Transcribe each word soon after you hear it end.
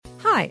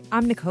Hi,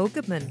 I'm Nicole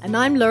Goodman. And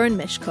I'm Lauren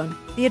Mishcon.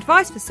 The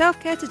advice for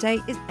self-care today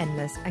is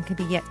endless and can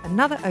be yet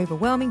another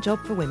overwhelming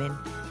job for women.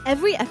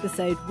 Every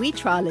episode, we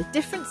trial a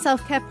different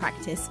self-care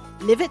practice,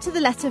 live it to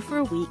the letter for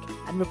a week,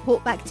 and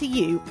report back to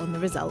you on the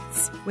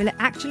results. Will it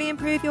actually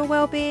improve your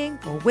well-being,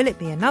 or will it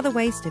be another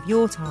waste of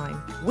your time?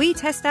 We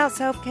test out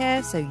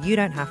self-care so you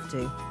don't have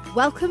to.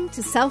 Welcome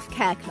to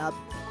Self-Care Club,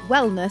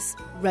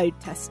 Wellness Road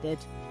Tested.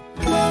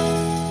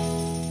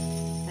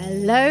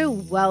 Hello,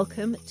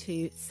 welcome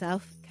to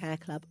Self-Care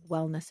Club,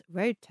 Wellness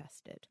Road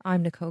Tested.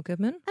 I'm Nicole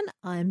Goodman. And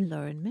I'm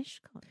Lauren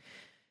Mishcon.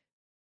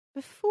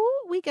 Before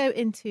we go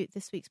into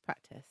this week's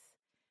practice,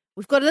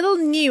 we've got a little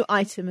new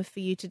item for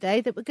you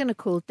today that we're going to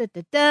call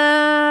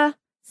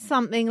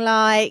something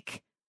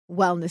like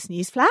Wellness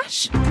News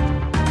Flash.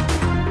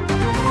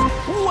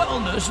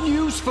 Wellness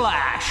News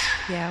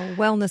Flash. Yeah,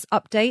 wellness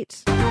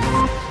update.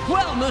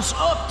 Wellness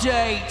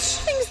update.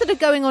 Things that are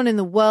going on in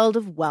the world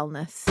of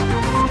wellness.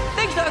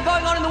 Things that are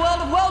going on in the world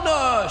of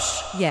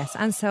wellness. Yes,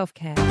 and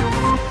self-care.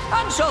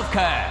 And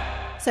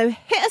self-care. So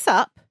hit us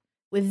up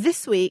with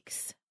this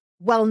week's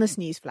Wellness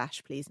News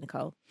Flash, please,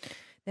 Nicole.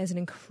 There's an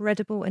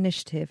incredible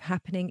initiative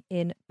happening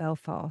in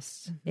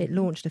Belfast. Mm-hmm. It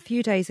launched a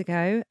few days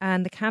ago,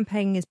 and the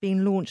campaign is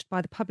being launched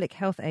by the Public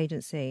Health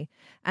Agency.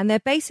 And they're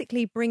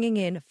basically bringing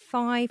in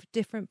 5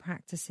 different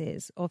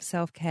practices of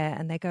self-care,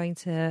 and they're going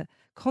to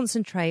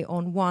concentrate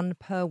on one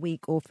per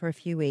week or for a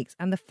few weeks.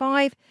 And the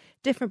 5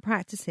 different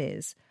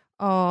practices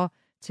are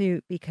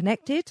to be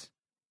connected,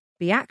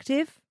 be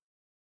active,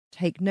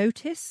 take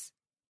notice,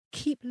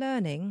 keep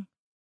learning,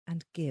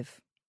 and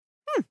give.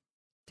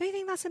 Do you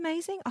think that's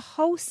amazing? A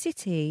whole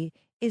city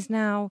is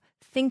now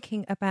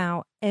thinking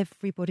about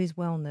everybody's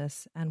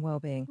wellness and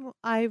well-being. Well,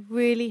 I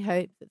really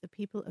hope that the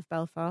people of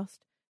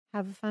Belfast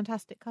have a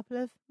fantastic couple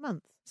of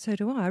months. So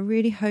do I. I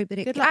really hope that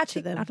it... Good luck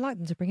actually, to them. I'd like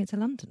them to bring it to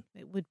London.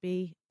 It would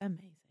be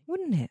amazing.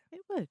 Wouldn't it?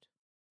 It would.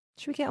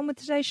 Should we get on with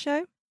today's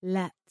show?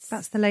 Let's.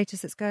 That's the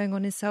latest that's going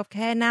on in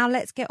self-care. Now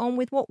let's get on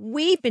with what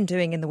we've been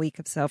doing in the week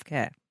of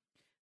self-care.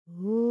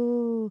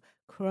 Ooh,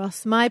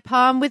 cross my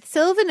palm with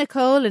silver,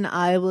 Nicole, and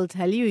I will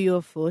tell you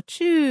your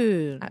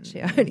fortune.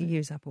 Actually, I only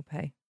use Apple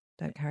Pay.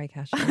 Don't carry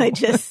cash anymore. I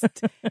just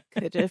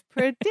could have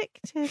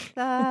predicted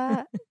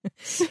that.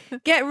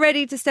 Get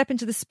ready to step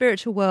into the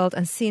spiritual world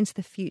and see into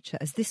the future,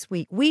 as this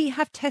week we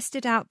have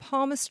tested out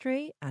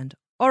palmistry and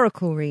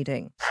oracle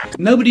reading.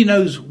 Nobody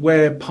knows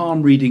where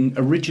palm reading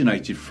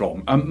originated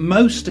from.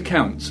 Most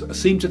accounts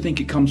seem to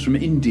think it comes from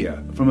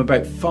India, from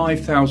about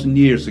 5,000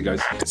 years ago.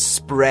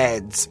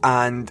 Spreads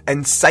and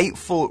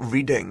insightful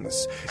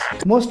readings.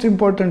 Most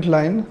important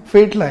line,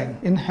 fate line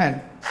in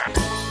hand.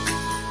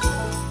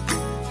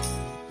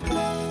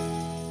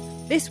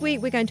 This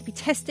week we're going to be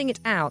testing it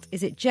out.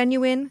 Is it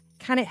genuine?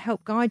 Can it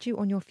help guide you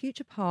on your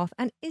future path?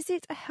 And is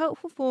it a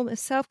helpful form of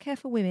self-care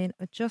for women,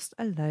 or just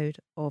a load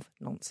of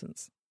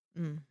nonsense?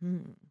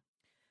 Mm-hmm.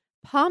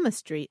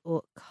 Palmistry,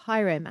 or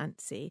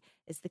chiromancy,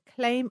 is the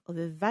claim of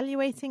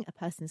evaluating a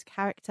person's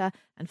character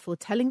and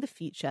foretelling the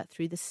future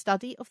through the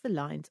study of the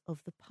lines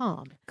of the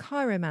palm.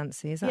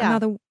 Chiromancy, is that Yeah.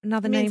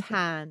 another It name? means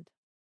hand.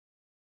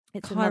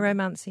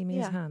 Chiromancy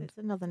means yeah, hand. It's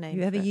another name. Have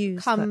you ever for it.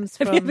 used Comes that?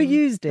 from Have you ever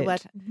used the it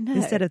word, no.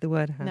 instead of the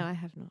word hand? No, I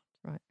have not.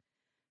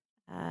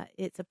 Right.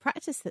 It's a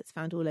practice that's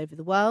found all over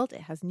the world.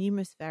 It has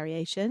numerous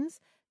variations.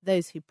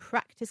 Those who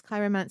practice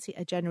chiromancy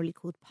are generally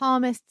called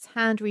palmists,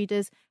 hand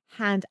readers,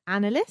 hand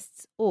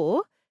analysts,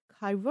 or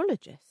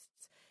chirologists.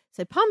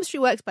 So palmistry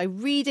works by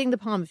reading the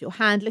palm of your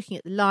hand, looking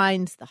at the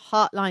lines, the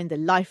heart line, the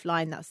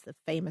lifeline, that's the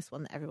famous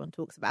one that everyone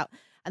talks about,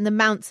 and the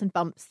mounts and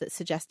bumps that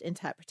suggest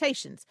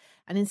interpretations.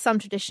 And in some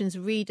traditions,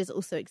 readers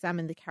also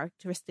examine the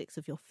characteristics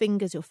of your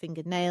fingers, your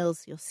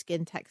fingernails, your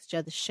skin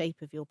texture, the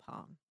shape of your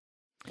palm.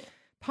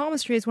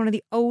 Palmistry is one of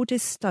the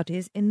oldest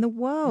studies in the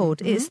world.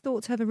 Mm-hmm. It is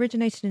thought to have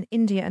originated in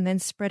India and then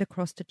spread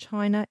across to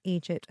China,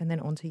 Egypt, and then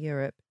on to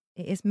Europe.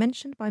 It is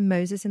mentioned by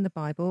Moses in the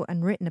Bible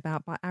and written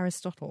about by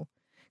Aristotle.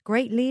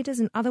 Great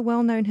leaders and other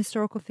well-known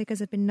historical figures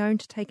have been known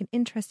to take an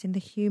interest in the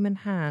human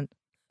hand.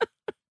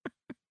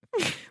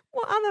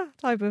 What other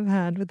type of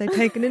hand would they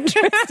take an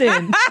interest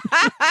in?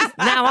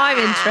 Now I'm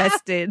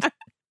interested.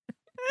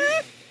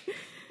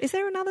 Is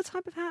there another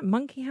type of hand?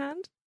 Monkey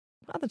hand?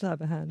 What other type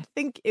of hand? I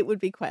think it would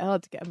be quite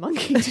hard to get a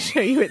monkey to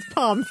show you its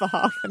palm for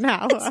half an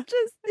hour. It's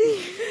just...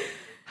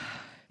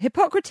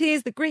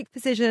 Hippocrates, the Greek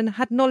physician,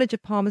 had knowledge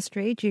of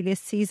palmistry. Julius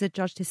Caesar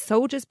judged his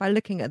soldiers by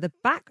looking at the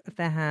back of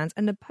their hands,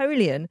 and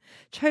Napoleon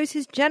chose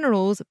his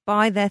generals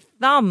by their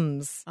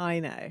thumbs. I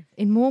know.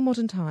 In more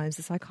modern times,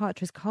 the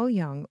psychiatrist Carl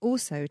Jung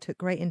also took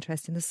great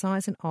interest in the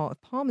science and art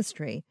of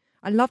palmistry.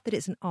 I love that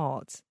it's an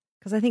art,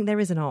 because I think there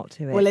is an art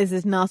to it. Well, is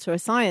it an art or a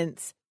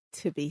science?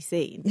 To be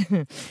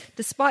seen.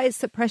 Despite its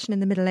suppression in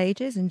the Middle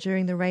Ages and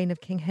during the reign of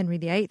King Henry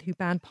VIII, who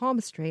banned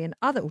palmistry and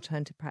other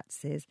alternative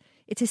practices,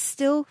 it is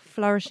still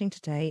flourishing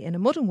today in a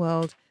modern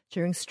world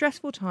during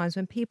stressful times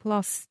when people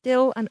are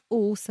still and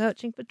all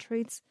searching for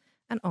truths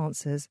and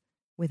answers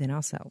within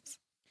ourselves.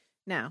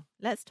 Now,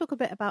 let's talk a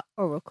bit about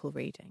oracle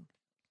reading.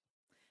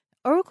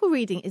 Oracle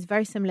reading is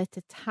very similar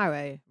to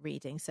tarot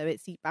reading. So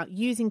it's about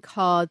using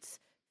cards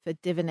for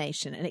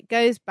divination, and it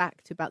goes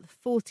back to about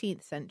the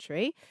 14th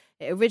century.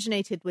 It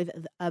originated with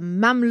a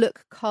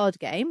Mamluk card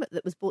game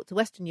that was brought to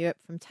Western Europe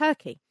from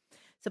Turkey.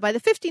 So by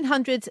the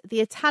 1500s, the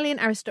Italian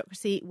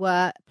aristocracy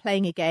were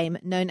playing a game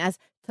known as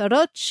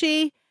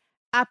Tarocchi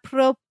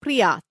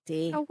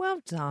Appropriati. Oh,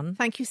 well done.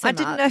 Thank you so much. I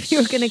didn't know if you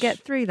were going to get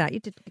through that. You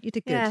did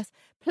good. Yes.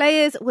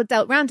 Players were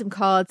dealt random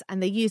cards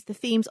and they used the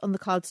themes on the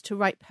cards to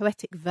write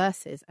poetic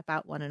verses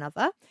about one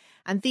another.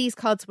 And these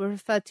cards were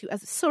referred to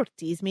as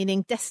sortis,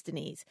 meaning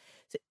destinies.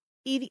 So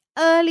the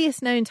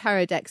earliest known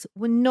tarot decks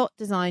were not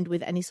designed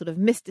with any sort of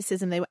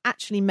mysticism. They were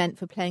actually meant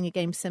for playing a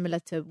game similar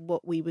to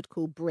what we would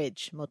call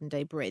bridge, modern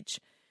day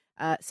bridge.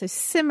 So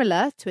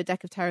similar to a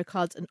deck of tarot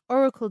cards, an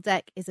oracle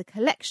deck is a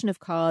collection of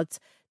cards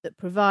that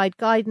provide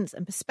guidance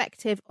and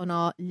perspective on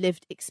our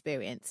lived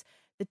experience.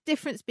 The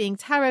difference being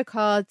tarot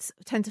cards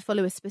tend to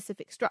follow a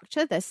specific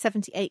structure. There's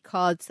 78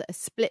 cards that are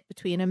split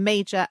between a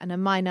major and a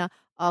minor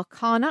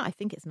arcana. I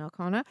think it's an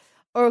arcana.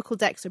 Oracle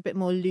decks are a bit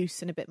more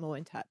loose and a bit more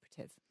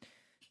interpretive.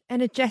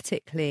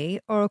 Energetically,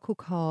 oracle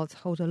cards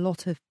hold a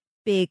lot of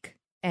big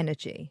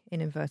energy,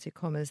 in inverted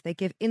commas. They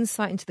give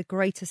insight into the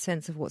greater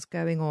sense of what's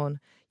going on.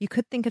 You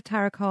could think of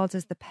tarot cards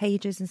as the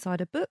pages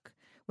inside a book.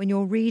 When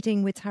you're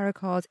reading with tarot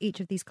cards, each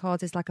of these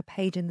cards is like a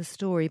page in the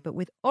story. But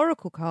with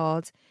oracle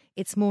cards,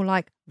 it's more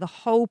like the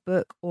whole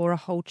book or a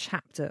whole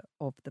chapter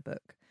of the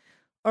book.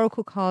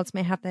 Oracle cards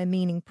may have their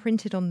meaning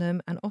printed on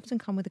them and often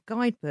come with a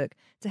guidebook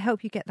to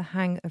help you get the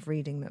hang of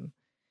reading them.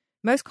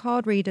 Most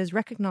card readers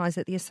recognise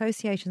that the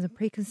associations and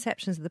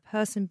preconceptions of the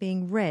person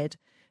being read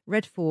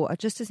for are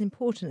just as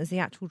important as the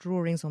actual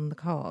drawings on the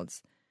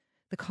cards.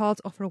 The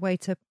cards offer a way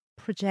to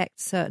project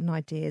certain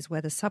ideas,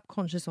 whether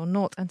subconscious or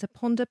not, and to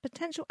ponder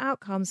potential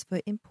outcomes for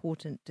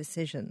important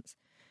decisions.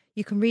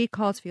 You can read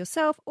cards for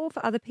yourself or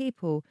for other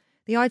people.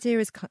 The idea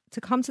is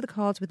to come to the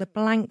cards with a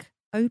blank,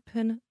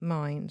 open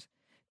mind.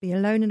 Be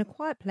alone in a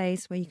quiet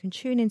place where you can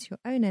tune into your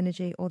own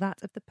energy or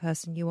that of the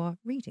person you are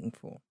reading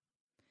for.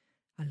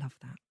 I love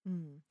that.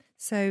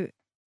 So,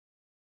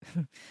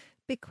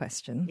 big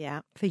question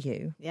for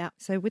you. Yeah.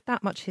 So with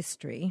that much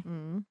history,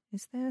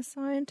 is there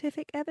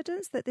scientific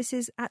evidence that this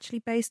is actually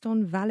based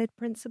on valid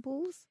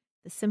principles?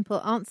 The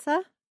simple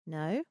answer,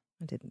 no.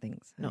 I didn't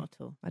think so. Not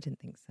at all. I didn't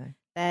think so.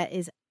 There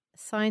is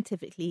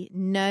scientifically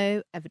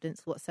no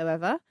evidence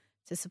whatsoever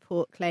to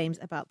support claims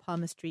about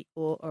palmistry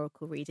or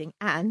oracle reading.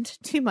 And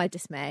to my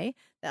dismay,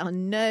 there are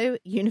no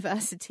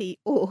university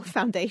or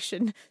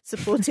foundation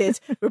supported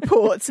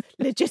reports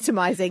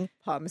legitimising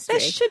palmistry. There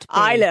should be.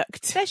 I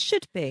looked. There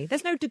should be.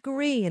 There's no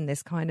degree in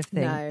this kind of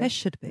thing. No, there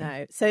should be.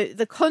 No. So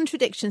the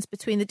contradictions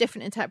between the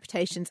different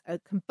interpretations are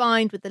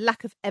combined with the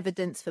lack of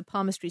evidence for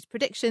palmistry's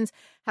predictions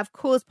have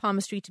caused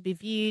palmistry to be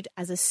viewed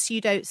as a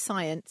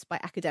pseudoscience by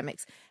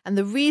academics. And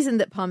the reason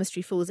that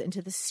palmistry falls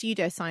into the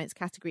pseudoscience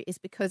category is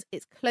because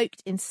it's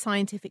cloaked in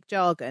scientific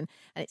jargon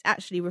and it's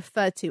actually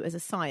referred to as a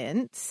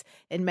science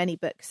in many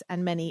books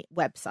and many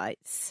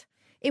websites.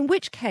 In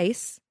which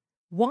case,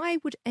 why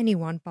would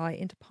anyone buy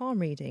into palm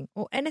reading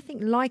or anything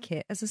like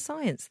it as a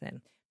science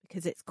then?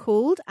 Because it's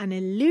called an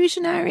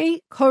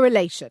illusionary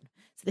correlation.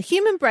 So the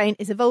human brain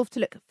is evolved to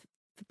look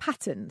for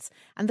patterns,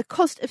 and the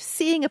cost of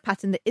seeing a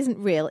pattern that isn't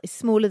real is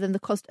smaller than the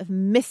cost of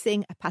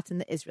missing a pattern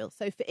that is real.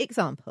 So for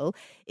example,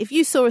 if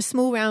you saw a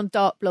small round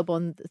dark blob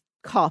on the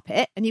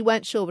carpet and you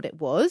weren't sure what it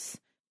was,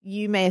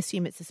 you may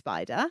assume it's a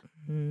spider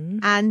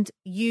and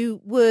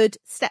you would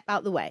step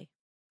out the way,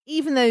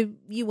 even though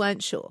you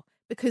weren't sure,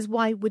 because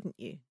why wouldn't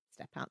you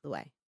step out the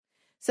way?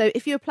 So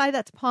if you apply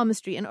that to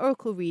palmistry and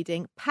oracle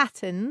reading,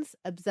 patterns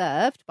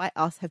observed by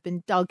us have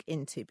been dug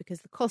into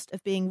because the cost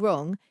of being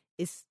wrong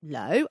is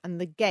low and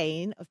the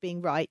gain of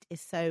being right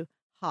is so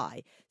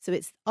high. So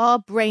it's our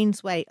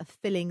brain's way of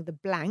filling the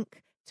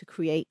blank to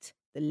create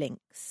the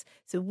links.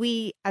 So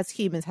we as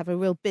humans have a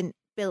real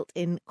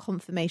built-in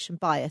confirmation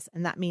bias,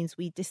 and that means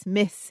we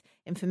dismiss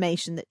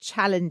information that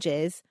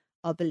challenges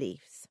our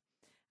beliefs.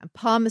 And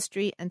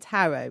palmistry and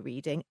tarot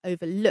reading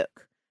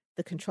overlook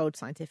the controlled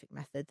scientific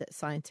method that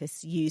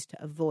scientists use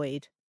to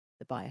avoid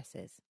the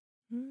biases.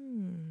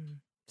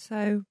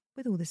 So,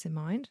 with all this in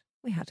mind,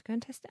 we had to go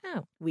and test it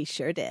out. We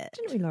sure did.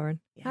 Didn't we,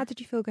 Lauren? Yeah. How did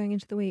you feel going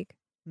into the week?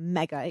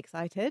 Mega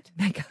excited.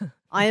 Mega.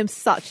 I am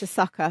such a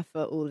sucker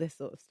for all this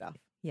sort of stuff.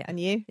 Yeah. And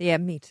you? Yeah,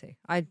 me too.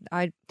 I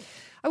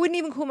wouldn't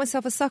even call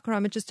myself a sucker.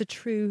 I'm just a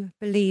true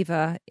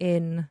believer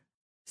in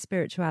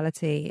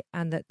spirituality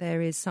and that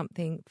there is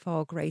something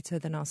far greater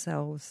than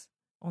ourselves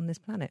on this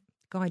planet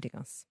guiding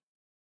us.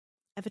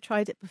 Ever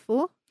tried it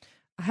before?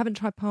 I haven't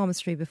tried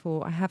palmistry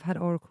before. I have had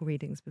oracle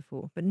readings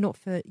before, but not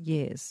for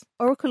years.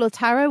 Oracle or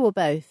tarot or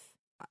both?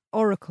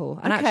 Oracle.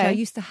 And Okay. actually, I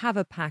used to have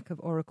a pack of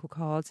oracle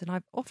cards and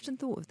I've often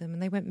thought of them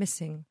and they went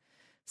missing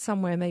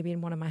somewhere, maybe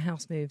in one of my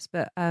house moves.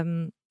 But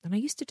and I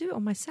used to do it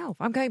on myself.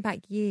 I'm going back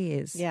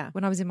years. Yeah.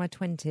 When I was in my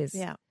 20s.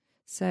 Yeah.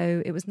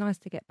 So it was nice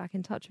to get back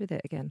in touch with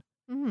it again.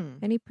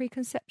 Any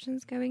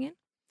preconceptions going in?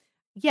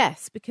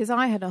 Yes, because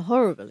I had a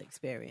horrible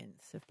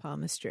experience of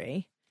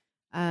palmistry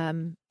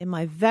in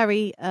my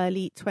very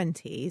early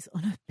 20s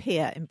on a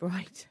pier in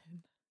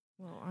Brighton.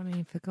 Well, I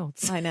mean, for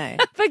God's sake. I know.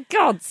 For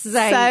God's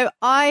sake. So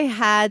I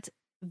had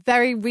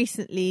very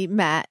recently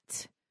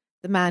met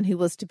the man who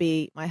was to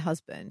be my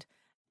husband.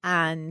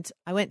 And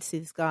I went to see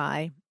this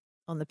guy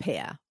on the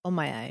pier on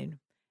my own.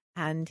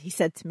 And he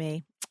said to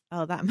me,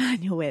 "Oh, that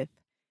man you're with,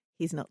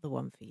 he's not the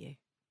one for you.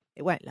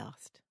 It won't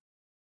last."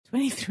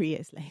 23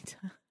 years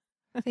later.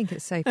 I think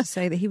it's safe to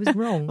say that he was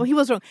wrong. Well, he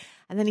was wrong.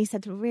 And then he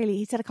said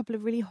a couple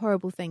of really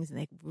horrible things, and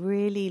they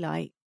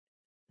really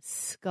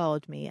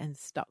scarred me and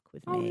stuck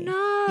with me. Oh,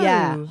 no.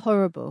 Yeah,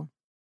 horrible.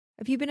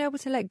 Have you been able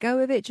to let go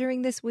of it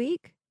during this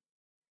week?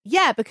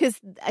 Yeah, because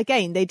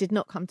again, they did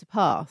not come to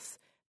pass.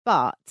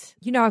 But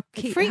You know, I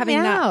keep freaked having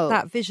me out.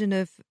 that vision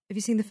of, have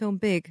you seen the film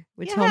Big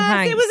with yes, Tom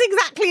Hanks? it was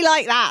exactly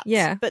like that.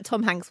 Yeah. But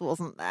Tom Hanks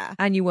wasn't there.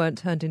 And you weren't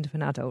turned into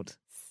an adult.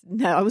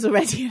 No, I was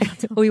already an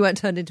adult. Or you weren't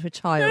turned into a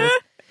child.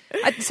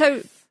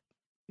 So,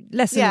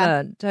 lesson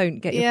learned, don't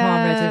get your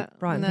palm read at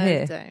Brighton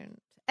Pier.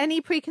 Don't. Any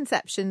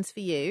preconceptions for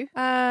you?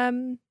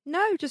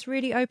 No, just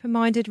really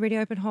open-minded, really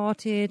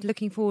open-hearted,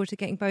 looking forward to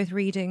getting both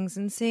readings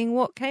and seeing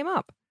what came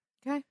up.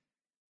 Okay.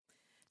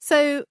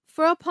 So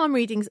for our palm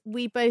readings,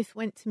 we both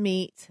went to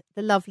meet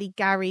the lovely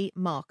Gary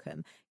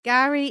Markham.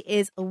 Gary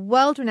is a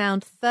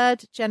world-renowned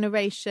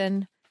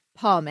third-generation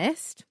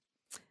palmist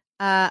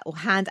or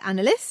hand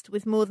analyst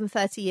with more than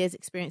 30 years'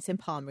 experience in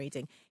palm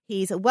reading.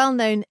 He's a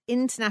well-known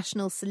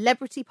international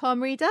celebrity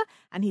palm reader,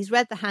 and he's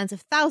read the hands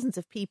of thousands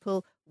of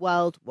people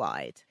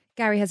worldwide.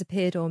 Gary has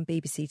appeared on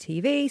BBC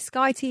TV,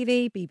 Sky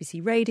TV,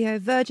 BBC Radio,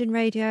 Virgin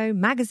Radio,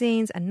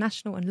 magazines and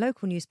national and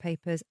local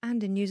newspapers,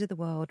 and in News of the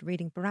World,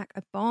 reading Barack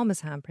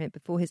Obama's handprint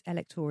before his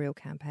electoral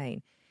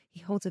campaign. He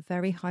holds a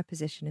very high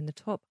position in the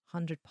top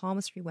 100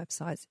 palmistry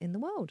websites in the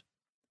world.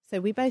 So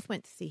we both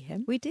went to see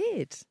him. We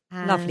did.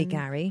 And Lovely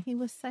Gary. He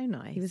was so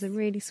nice. He was a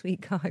really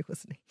sweet guy,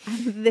 wasn't he?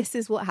 And this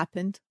is what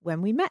happened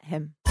when we met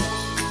him.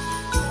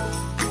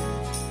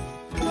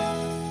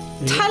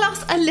 Tell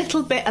us a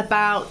little bit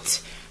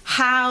about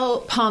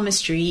how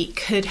palmistry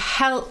could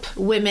help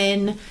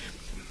women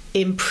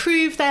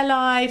improve their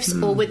lives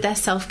or with their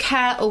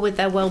self-care or with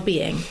their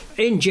well-being.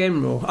 In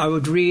general, I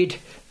would read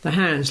the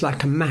hands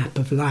like a map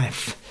of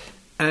life.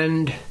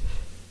 And,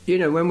 you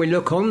know, when we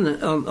look on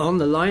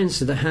the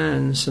lines of the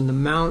hands and the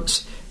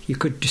mounts, you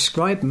could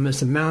describe them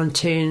as the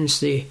mountains,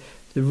 the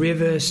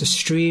rivers, the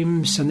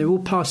streams, and they're all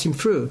passing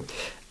through.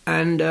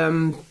 And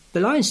the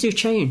lines do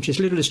change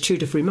as little as 2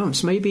 to 3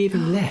 months, maybe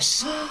even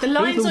less. The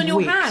lines even on your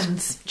weeks.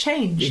 hands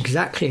change.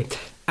 Exactly.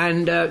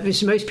 And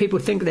most people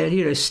think they're,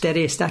 you know,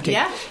 steady, static.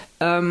 Yeah.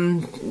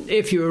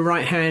 If you're a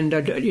right hand,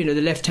 you know,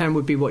 the left hand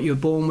would be what you're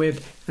born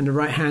with, and the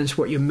right hand's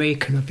what you're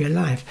making of your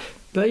life.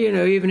 But, you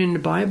know, even in the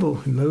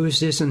Bible,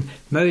 Moses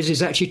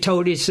actually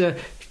told his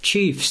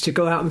chiefs to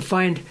go out and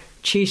find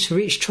chiefs for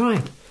each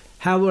tribe.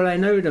 How will I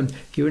know them?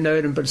 You will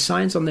know them by the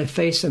signs on their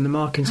face and the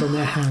markings on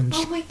their hands.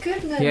 Oh, my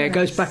goodness. Yeah, it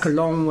goes back a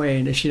long way,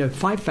 and it's, you know,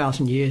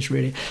 5,000 years,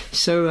 really.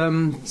 So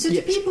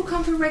do people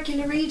come for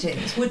regular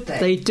readings, would they?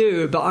 They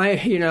do, but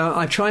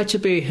I try to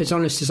be as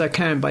honest as I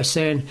can by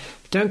saying,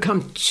 don't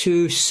come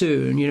too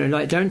soon, you know,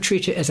 like don't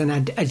treat it as an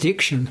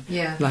addiction,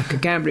 like a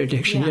gambling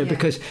addiction,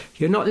 because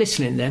you're not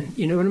listening then,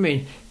 you know what I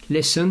mean?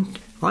 Listen,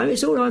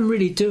 it's all I'm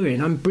really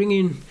doing. I'm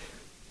bringing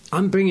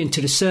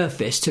to the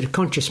surface, to the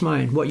conscious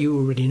mind, what you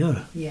already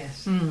know.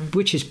 Yes.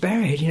 Which is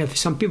buried, you know, for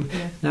some people.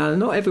 Yeah. Now,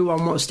 not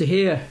everyone wants to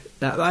hear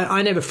that.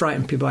 I never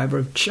frighten people. I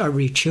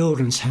read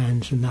children's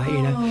hands and that,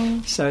 you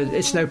know. So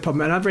it's no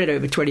problem. And I've read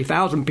over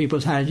 20,000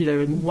 people's hands, you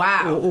know,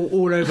 wow,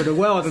 all over the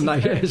world. And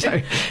that,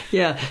 so,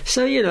 yeah.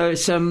 So, you know,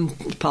 it's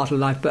part of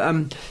life.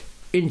 But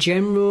in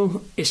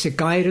general, it's a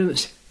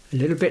guidance. A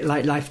little bit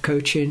like life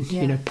coaching,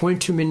 you know,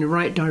 point them in the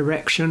right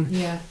direction.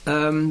 Yeah.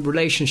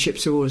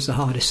 Relationships are always the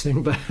hardest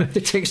thing, but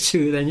it takes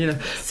two then, you know.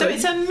 So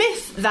it's a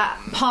myth that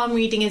palm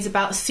reading is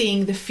about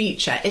seeing the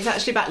future. It's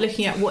actually about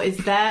looking at what is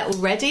there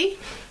already.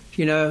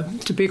 You know,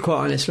 to be quite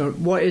honest,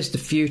 what is the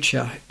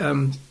future?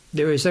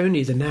 There is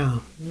only the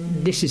now.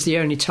 This is the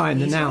only time,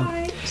 the now.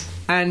 Right.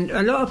 And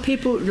a lot of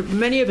people,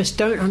 many of us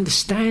don't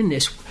understand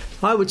this.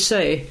 I would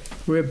say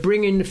we're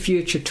bringing the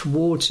future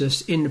towards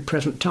us in the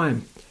present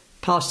time.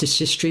 Past is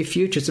history,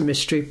 future's a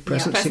mystery,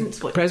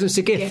 present's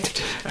a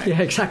gift. Right.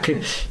 Yeah,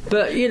 exactly.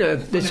 But, you know...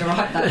 I'm going to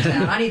write that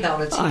down. I need that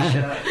on a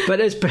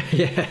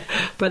T-shirt.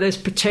 But there's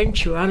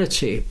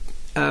potentiality.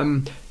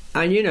 And,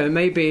 you know,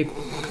 maybe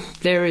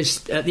there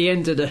is, at the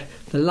end of the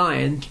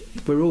line,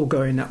 we're all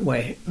going that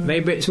way.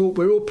 Maybe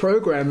we're all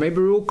programmed, maybe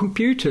we're all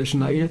computers,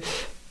 and that, you know,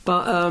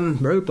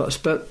 but robots.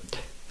 But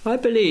I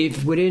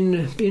believe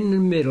in the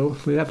middle,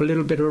 we have a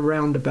little bit of a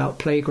roundabout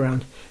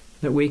playground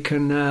that we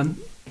can...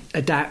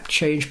 adapt,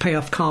 change, pay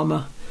off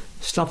karma,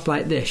 stuff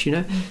like this, you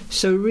know.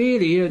 So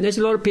really, you know, there's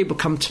a lot of people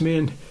come to me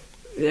and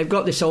they've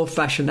got this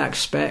old-fashioned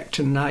aspect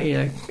and that, you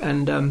know,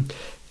 and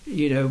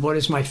you know, what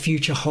does my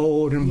future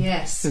hold, and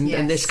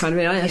this kind of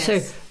thing. I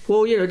say,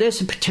 well, you know, there's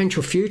a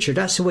potential future.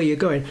 That's the way you're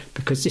going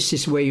because this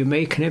is where you're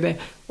making it,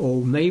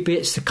 or maybe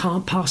it's the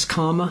past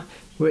karma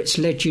where it's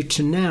led you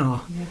to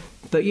now. Yeah.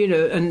 But, you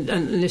know, and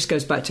this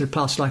goes back to the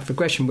past life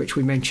regression, which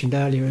we mentioned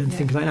earlier, and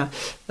things like that.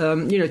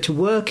 You know, to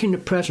work in the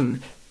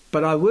present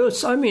But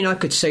I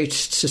could say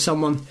to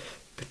someone,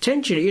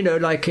 potentially,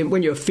 like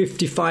when you're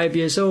 55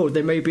 years old,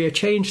 there may be a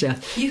change there.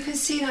 You can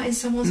see that in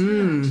someone's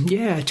hand.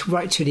 Yeah,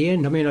 right to the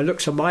end. I mean, I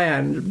looked at my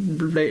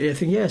hand lately, I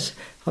think, yes,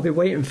 I've been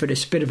waiting for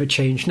this bit of a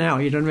change now,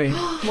 you know what I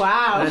mean?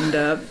 Wow.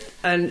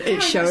 And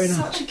it's showing...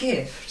 That's such a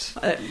gift.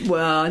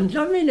 Well, I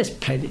mean, there's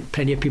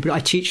plenty of people. I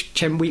teach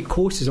 10-week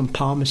courses on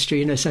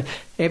palmistry, so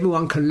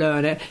everyone can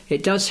learn it.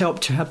 It does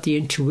help to have the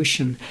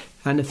intuition.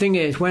 And the thing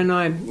is, when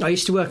I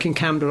used to work in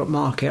Camden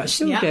Market, I was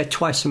still there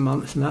twice a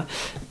month and that,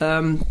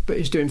 but I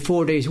was doing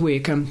 4 days a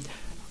week.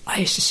 I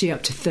used to see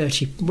up to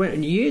 30,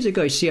 years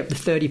ago, you see up to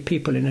 30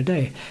 people in a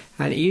day.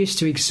 And it used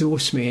to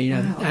exhaust me,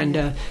 Wow.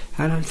 And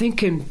I'm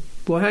thinking,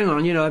 well, hang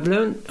on,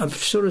 I've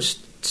sort of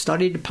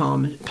studied the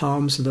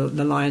palms, the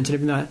lions and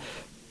everything like that.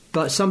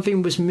 But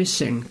something was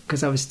missing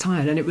because I was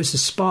tired, and it was the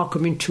spark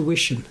of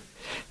intuition.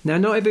 Now,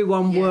 not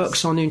everyone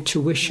works on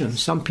intuition.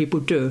 Some people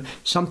do.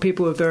 Some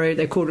people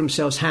they call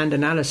themselves hand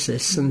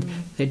analysis, and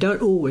they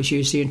don't always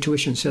use the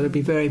intuition, so they'll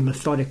be very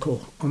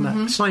methodical on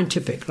that,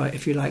 scientific, like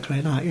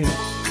that,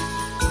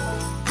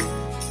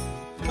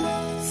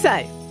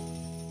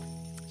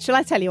 So, shall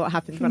I tell you what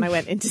happened when I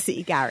went in to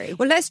see Gary?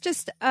 Well, let's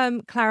just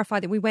clarify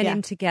that we went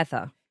in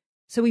together.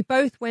 So we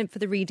both went for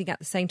the reading at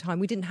the same time.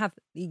 We didn't have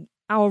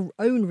our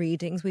own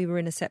readings. We were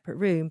in a separate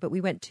room, but we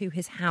went to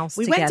his house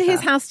together. We went to his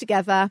house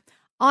together.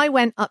 I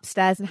went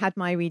upstairs and had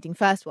my reading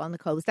first while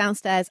Nicole was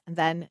downstairs, and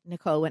then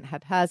Nicole went and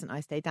had hers and I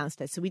stayed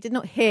downstairs. So we did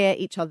not hear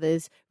each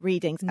other's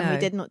readings and we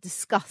did not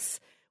discuss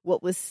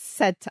what was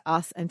said to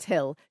us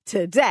until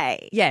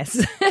today.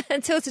 Yes,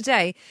 until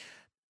today.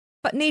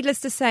 But needless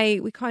to say,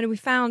 we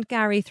found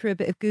Gary through a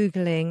bit of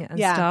Googling and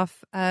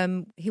stuff.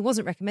 He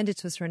wasn't recommended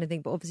to us or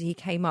anything, but obviously he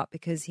came up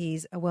because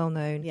he's a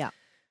well-known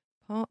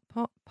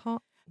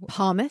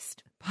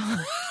palmist,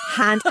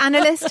 hand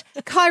analyst,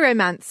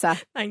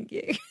 chiromancer. Thank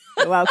you.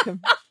 You're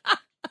welcome.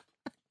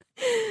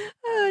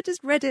 I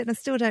just read it and I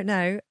still don't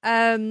know.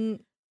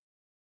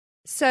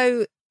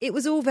 So it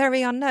was all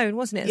very unknown,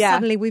 wasn't it? Yeah.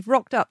 Suddenly we've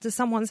rocked up to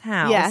someone's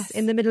house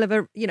in the middle of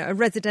a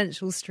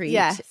residential street.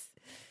 Yes.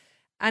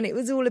 And it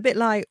was all a bit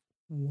like,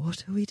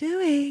 what are we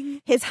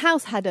doing? His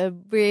house had a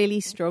really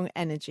strong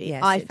energy.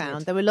 Yes, I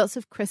found there were lots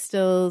of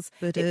crystals.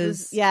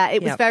 Buddhas.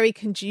 It was very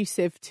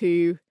conducive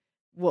to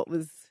what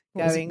was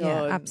going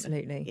on. Yeah,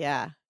 absolutely.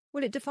 Yeah.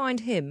 Well, it defined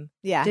him,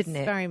 yes, didn't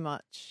it? Very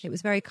much. It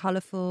was very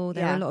colourful.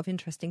 There were a lot of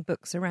interesting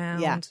books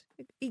around. Yeah.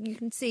 You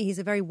can see he's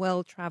a very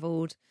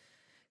well-travelled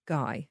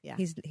guy. Yeah.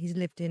 He's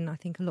lived in, I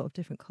think, a lot of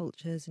different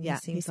cultures. And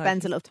he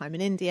spends a lot of time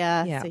in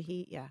India. Yeah. So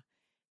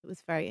it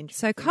was very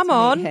interesting. So come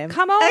on.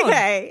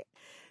 Okay.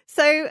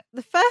 So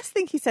the first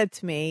thing he said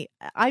to me,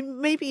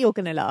 maybe you're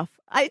going to laugh.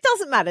 It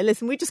doesn't matter.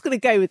 Listen, we're just going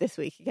to go with this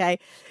week, okay?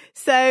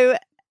 So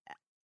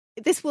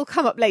this will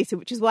come up later,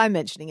 which is why I'm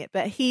mentioning it.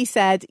 But he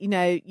said,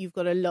 you've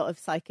got a lot of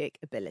psychic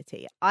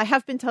ability. I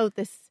have been told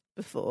this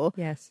before.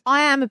 Yes.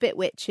 I am a bit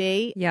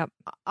witchy. Yep.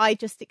 I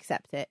just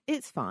accept it.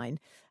 It's fine.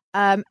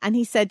 And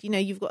he said,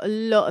 you've got a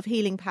lot of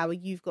healing power.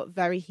 You've got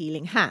very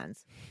healing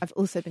hands. I've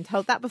also been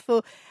told that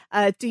before.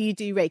 Do you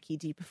do Reiki?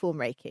 Do you perform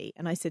Reiki?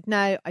 And I said,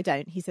 no, I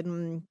don't. He said,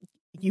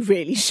 you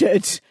really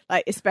should,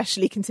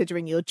 especially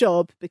considering your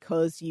job,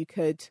 because you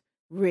could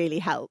really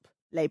help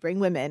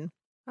labouring women.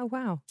 Oh,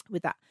 wow.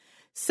 With that.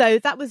 So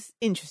that was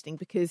interesting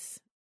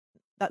because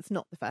that's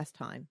not the first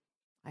time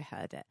I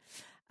heard it.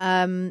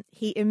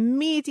 He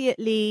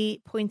immediately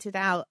pointed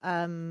out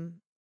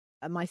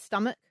my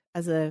stomach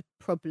as a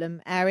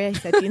problem area. He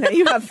said,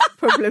 you have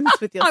problems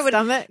with your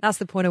stomach. That's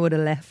the point I would have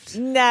left.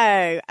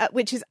 No,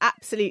 which is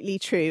absolutely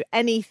true.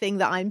 Anything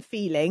that I'm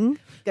feeling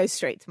goes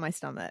straight to my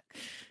stomach.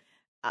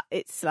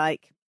 It's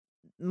like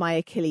my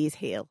Achilles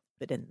heel,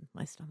 but in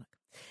my stomach.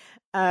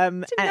 I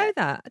didn't know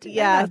that. I didn't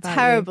know that about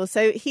terrible. You.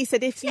 So he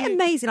said, Isn't it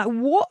amazing? Like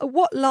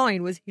what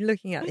line was he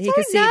looking at? I He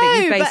could see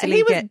that you basically but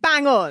he was get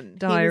bang on.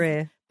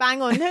 diarrhea.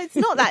 Bang on. No, it's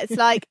not that. It's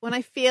like when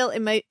I feel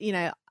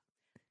I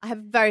have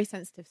a very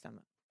sensitive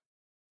stomach,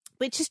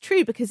 which is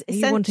true because Are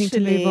you wanting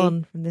to move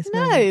on from this?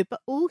 No, moment?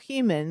 but all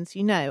humans,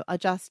 are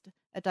just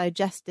a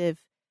digestive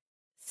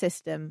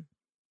system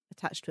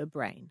attached to a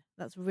brain.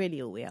 That's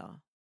really all we are.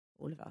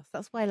 All of us.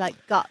 That's why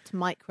gut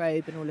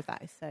microbe and all of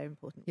that is so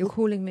important. You're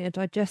calling me a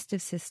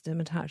digestive system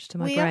attached to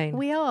my brain.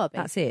 We are.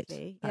 That's it.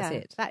 That's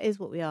it. That is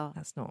what we are.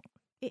 That's not.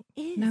 It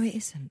is. No, it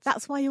isn't.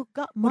 That's why your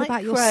gut What microbe.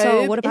 about your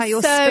soul? What about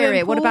your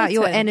spirit? What about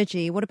your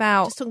energy? What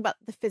about? Just talking about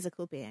the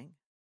physical being.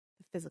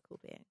 The physical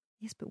being.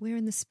 Yes, but we're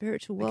in the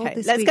spiritual world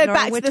this let's week. go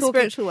Lauren. back to the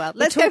spiritual world.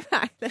 Let's go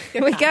back.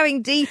 We're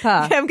going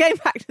deeper. Okay, I'm going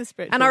back to the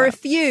spiritual and world. I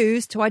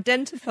refuse to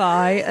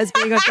identify as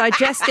being a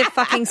digestive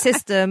fucking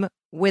system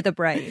with a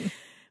brain.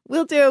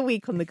 We'll do a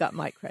week on the gut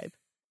microbe.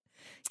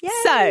 Yay.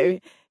 So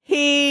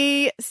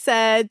he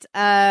said,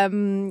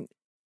 it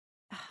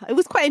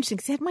was quite interesting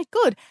because he said, my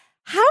God,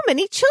 how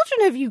many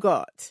children have you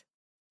got?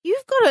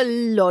 You've got a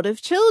lot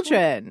of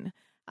children.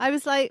 I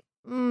was like,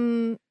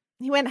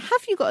 He went,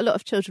 have you got a lot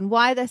of children?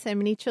 Why are there so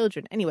many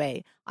children?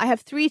 Anyway, I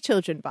have 3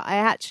 children, but I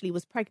actually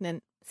was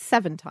pregnant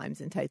 7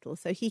 times in total.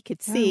 So he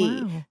could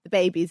see the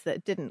babies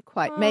that didn't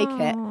quite make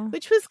it,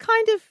 which was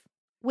kind of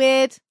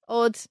Weird,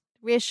 odd,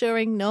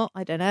 reassuring, not,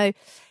 I don't know.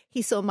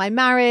 He saw my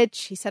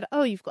marriage. He said,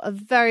 oh, you've got a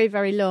very,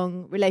 very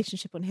long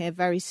relationship on here,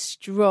 very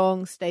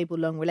strong, stable,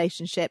 long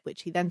relationship,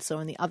 which he then saw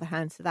on the other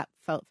hand. So that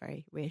felt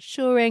very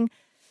reassuring.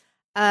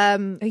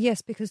 Oh,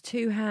 yes, because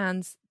two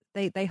hands,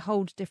 they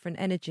hold different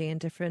energy and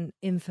different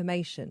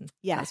information.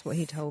 Yes. That's what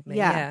he told me.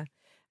 Yeah.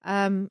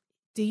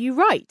 Do you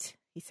write?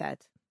 He said.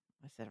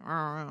 I said,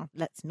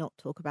 let's not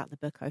talk about the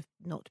book. I've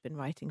not been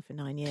writing for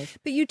 9 years.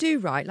 But you do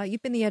write, like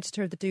you've been the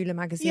editor of the Doula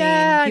magazine.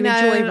 Yeah, you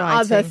enjoy writing.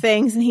 Other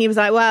things. And he was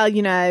like, well,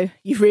 you know,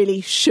 you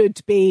really should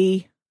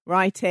be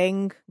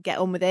writing, get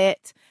on with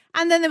it.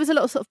 And then there was a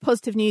lot of sort of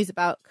positive news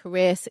about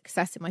career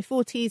success in my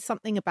 40s,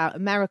 something about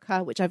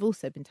America, which I've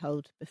also been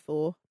told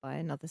before by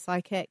another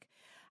psychic,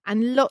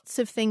 and lots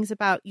of things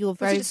about your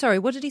very...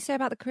 What did he say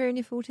about the career in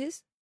your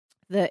 40s?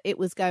 That it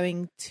was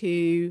going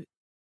to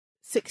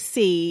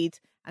succeed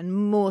and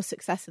more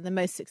success, and the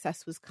most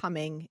success was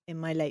coming in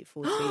my late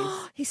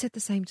 40s. He said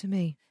the same to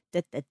me. Da,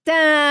 da,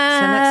 da.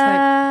 So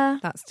let's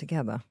hope that's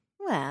together.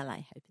 Well,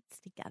 I hope it's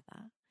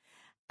together.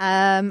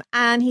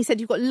 And he said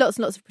you've got lots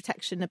and lots of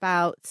protection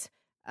about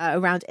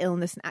around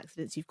illness and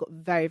accidents. You've got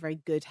very, very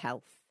good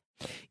health.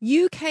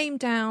 You came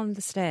down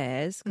the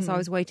stairs because I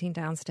was waiting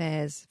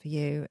downstairs for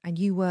you, and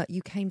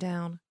you came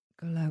down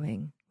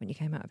glowing when you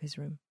came out of his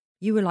room.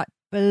 You were like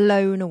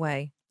blown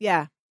away.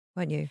 Yeah.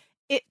 Weren't you?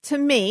 It, to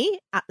me,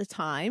 at the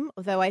time,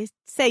 although I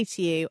say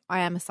to you,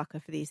 I am a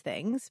sucker for these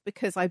things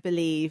because I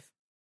believe,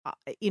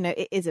 you know,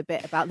 it is a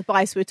bit about the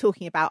bias we're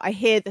talking about. I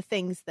hear the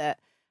things that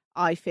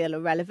I feel are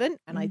relevant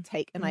and I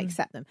take and I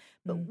accept them.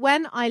 But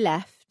when I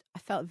left, I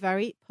felt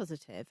very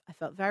positive. I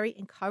felt very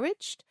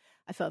encouraged.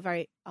 I felt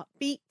very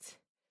upbeat.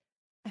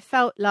 I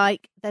felt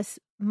like there's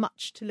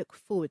much to look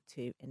forward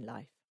to in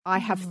life. I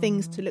have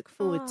things to look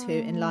forward to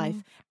in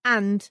life,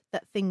 and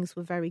that things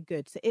were very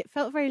good. So it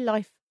felt very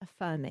life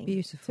affirming.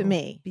 Beautiful to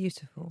me.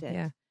 Beautiful.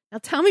 Yeah. Now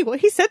tell me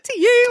what he said to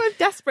you. I'm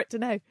desperate to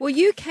know. Well,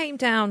 you came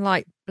down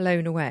like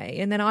blown away,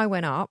 and then I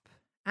went up,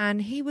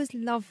 and he was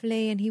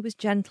lovely and he was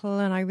gentle,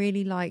 and I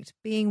really liked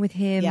being with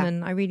him,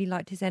 and I really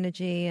liked his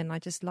energy, and I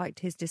just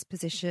liked his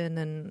disposition,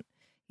 and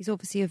he's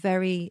obviously a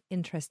very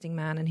interesting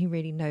man, and he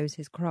really knows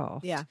his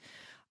craft. Yeah.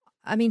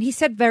 I mean, he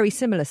said very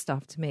similar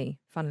stuff to me,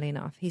 funnily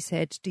enough. He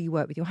said, do you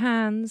work with your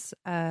hands?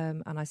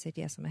 And I said,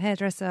 yes, I'm a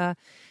hairdresser.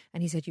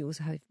 And he said, you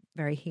also have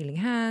very healing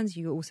hands.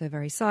 You're also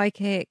very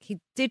psychic. He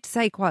did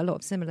say quite a lot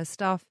of similar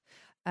stuff,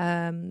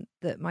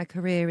 that my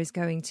career is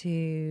going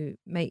to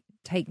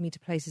take me to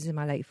places in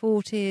my late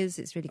 40s.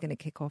 It's really going to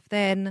kick off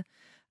then,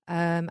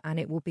 and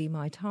it will be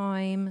my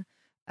time.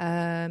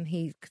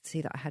 He could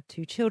see that I had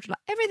 2 children. Like,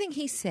 everything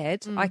he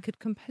said, I could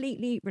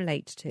completely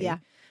relate to. Yeah.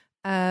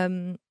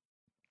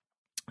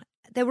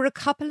 There were a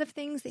couple of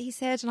things that he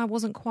said, and I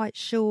wasn't quite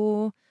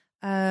sure.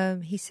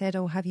 He said,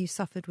 oh, have you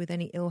suffered with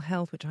any ill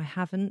health, which I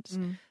haven't.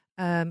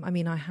 I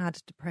mean, I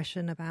had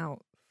depression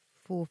about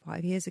 4 or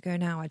 5 years ago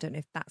now. I don't know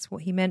if that's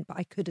what he meant, but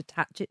I could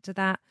attach it to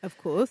that. Of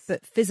course.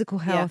 But physical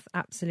health,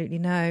 absolutely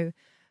no.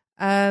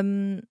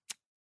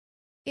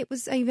 It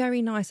was a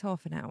very nice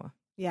half an hour.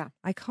 Yeah.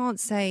 I can't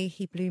say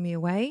he blew me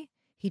away.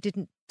 He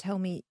didn't tell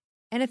me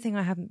anything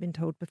I haven't been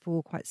told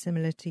before, quite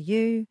similar to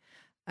you.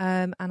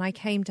 And I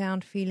came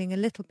down feeling a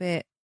little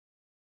bit,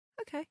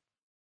 okay.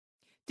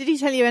 Did he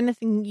tell you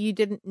anything you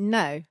didn't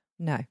know?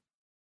 No,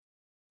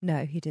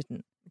 he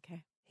didn't.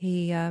 Okay.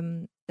 He,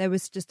 there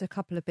was just a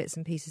couple of bits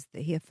and pieces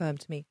that he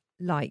affirmed to me,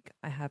 like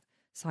I have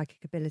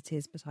psychic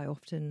abilities, but I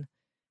often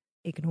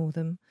ignore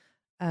them.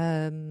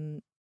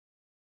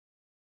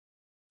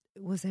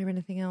 Was there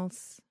anything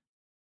else?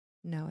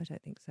 No, I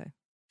don't think so.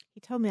 He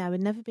told me I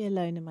would never be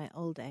alone in my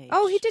old age.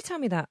 Oh, he did tell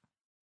me that.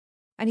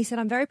 And he said,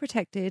 I'm very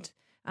protected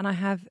and I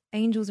have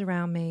angels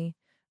around me.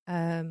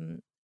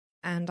 And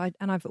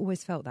I've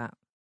always felt that.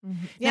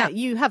 Mm-hmm. Yeah, now,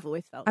 you have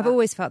always felt that. I've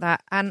always felt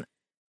that. And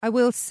I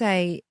will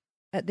say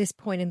at this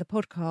point in the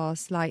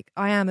podcast, like,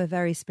 I am a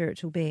very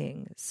spiritual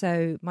being.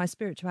 So my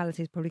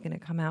spirituality is probably going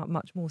to come out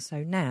much more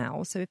so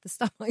now. So if the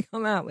stuff I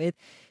come out with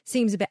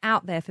seems a bit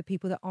out there for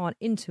people that aren't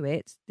into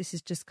it, this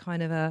is just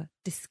kind of a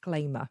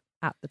disclaimer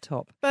at the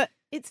top. But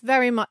it's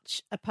very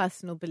much a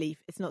personal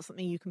belief. It's not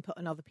something you can put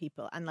on other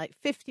people. And like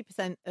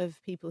 50% of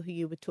people who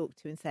you would talk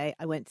to and say,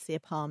 I went to see a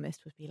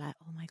palmist, would be like,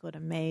 oh my God,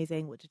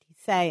 amazing. What did he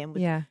say? And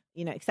would,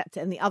 you know, accept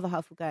it. And the other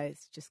half will go,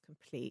 it's just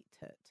complete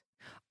toot.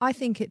 I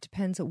think it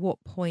depends at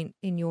what point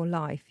in your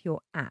life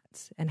you're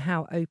at and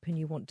how open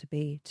you want to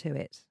be to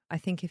it. I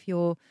think if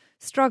you're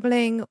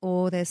struggling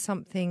or there's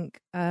something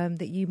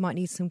that you might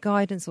need some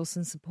guidance or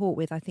some support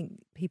with, I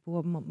think people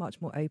are much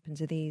more open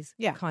to these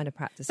kind of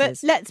practices.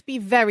 But let's be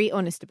very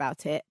honest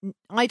about it.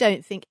 I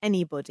don't think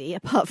anybody,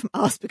 apart from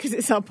us, because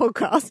it's our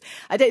podcast,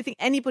 I don't think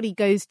anybody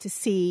goes to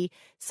see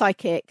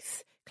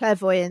psychics,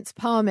 clairvoyants,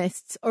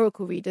 palmists,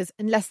 oracle readers,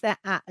 unless they're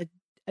at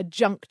a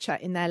juncture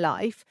in their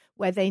life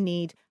where they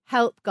need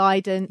help,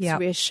 guidance,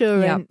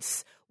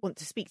 reassurance, want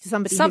to speak to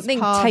somebody something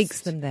who's passed.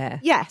 Takes them there.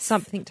 Yes.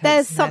 Something takes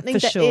there's them something there,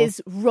 that sure.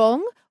 is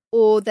wrong,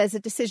 or there's a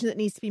decision that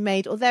needs to be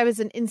made, or there is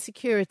an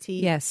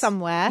insecurity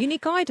somewhere. You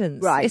need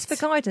guidance. Right. It's for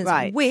guidance,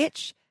 right.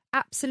 which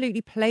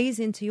absolutely plays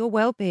into your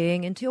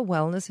well-being, into your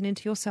wellness, and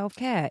into your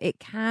self-care. It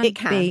can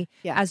be,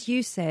 yeah. as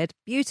you said,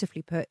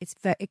 beautifully put,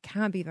 it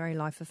can be very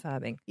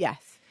life-affirming.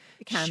 Yes,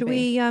 it can Shall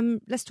be. we,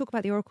 let's talk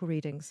about the oracle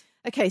readings.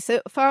 Okay,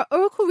 so for our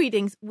oracle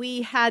readings,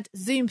 we had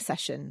Zoom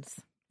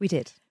sessions. We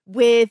did.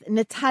 With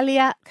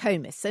Natalia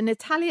Comis. So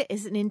Natalia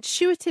is an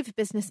intuitive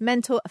business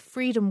mentor, a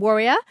freedom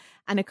warrior,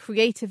 and a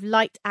creative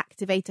light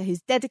activator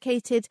who's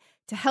dedicated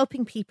to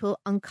helping people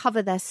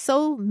uncover their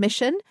soul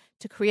mission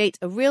to create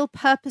a real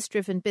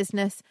purpose-driven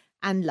business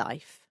and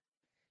life.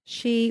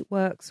 She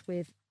works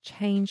with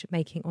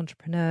change-making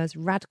entrepreneurs,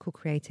 radical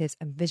creatives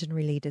and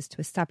visionary leaders to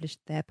establish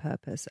their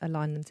purpose,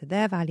 align them to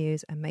their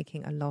values and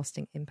making a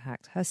lasting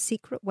impact. Her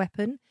secret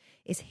weapon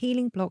is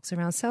healing blocks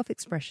around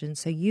self-expression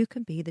so you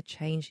can be the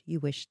change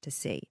you wish to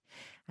see.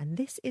 And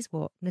this is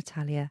what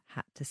Natalia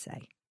had to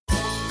say.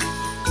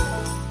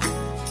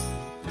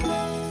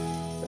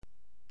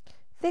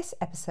 This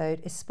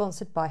episode is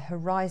sponsored by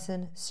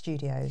Horizon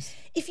Studios.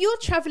 If you're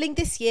travelling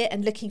this year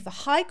and looking for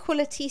high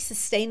quality,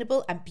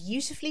 sustainable and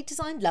beautifully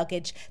designed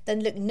luggage, then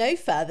look no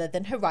further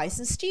than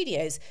Horizon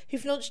Studios,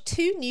 who've launched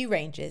 2 new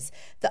ranges.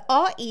 The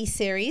RE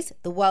series,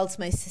 the world's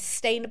most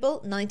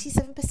sustainable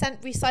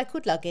 97%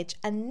 recycled luggage,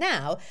 and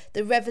now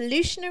the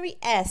revolutionary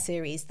Air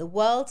series, the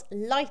world's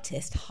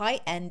lightest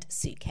high-end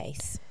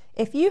suitcase.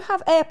 If you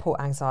have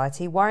airport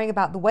anxiety, worrying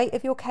about the weight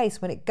of your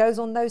case when it goes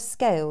on those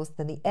scales,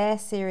 then the Air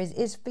series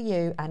is for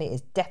you, and it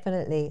is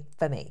definitely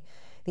for me.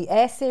 The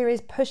Air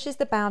series pushes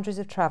the boundaries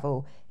of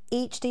travel.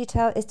 Each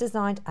detail is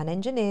designed and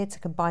engineered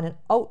to combine an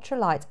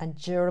ultralight and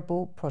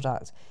durable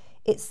product.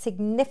 It's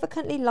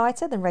significantly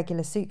lighter than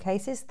regular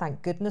suitcases,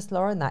 thank goodness,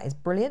 Lauren, that is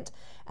brilliant.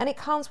 And it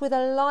comes with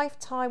a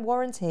lifetime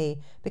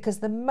warranty because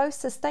the most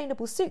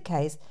sustainable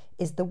suitcase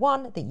is the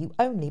one that you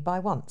only buy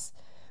once.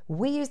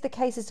 We used the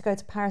cases to go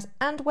to Paris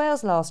and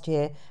Wales last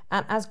year,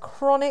 and as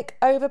chronic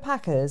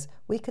overpackers,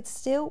 we could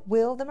still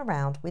wheel them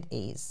around with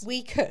ease.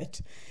 We could.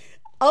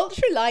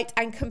 Ultralight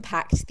and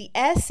compact, the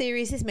Air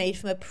series is made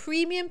from a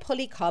premium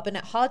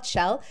polycarbonate hard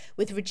shell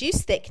with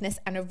reduced thickness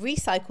and a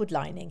recycled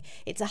lining.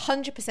 It's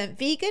 100%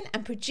 vegan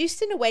and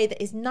produced in a way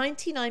that is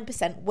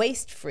 99%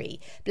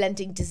 waste-free,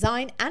 blending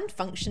design and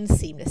function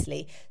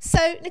seamlessly.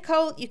 So,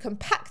 Nicole, you can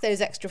pack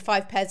those extra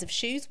 5 pairs of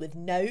shoes with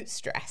no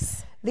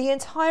stress. The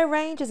entire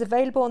range is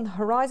available on the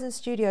Horizon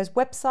Studios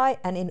website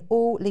and in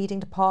all leading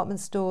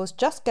department stores.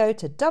 Just go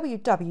to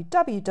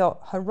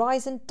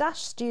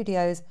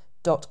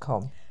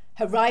www.horizon-studios.com.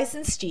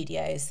 Horizon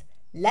Studios.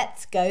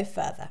 Let's go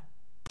further.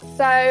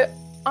 So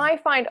I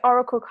find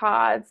oracle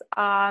cards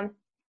are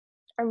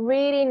a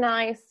really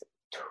nice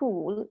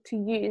tool to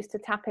use to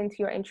tap into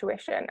your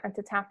intuition and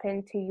to tap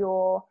into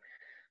your,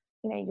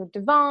 your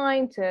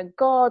divine, to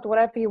God,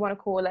 whatever you want to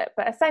call it,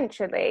 but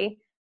essentially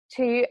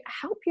to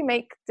help you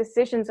make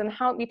decisions and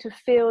help you to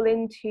feel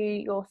into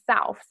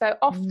yourself. So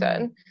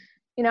often,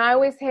 I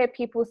always hear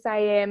people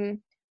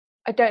saying,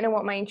 I don't know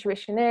what my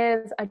intuition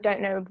is. I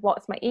don't know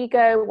what's my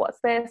ego, what's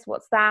this,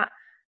 what's that.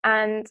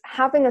 And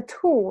having a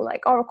tool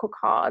like oracle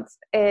cards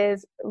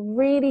is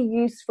really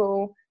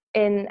useful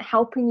in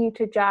helping you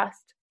to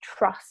just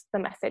trust the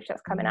message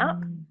that's coming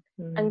up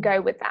and go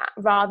with that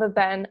rather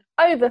than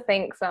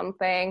overthink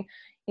something,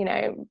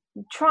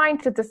 trying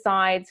to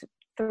decide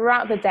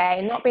throughout the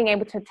day, not being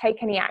able to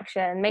take any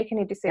action, make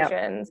any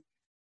decisions.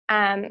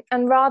 And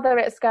rather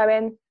it's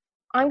going,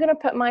 I'm going to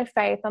put my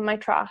faith and my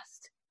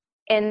trust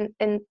in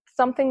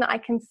something that I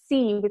can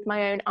see with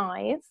my own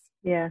eyes,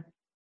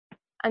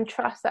 and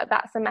trust that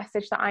that's a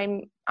message that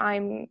I'm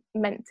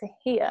meant to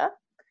hear,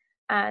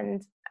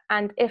 and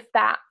if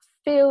that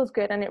feels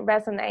good and it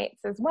resonates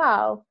as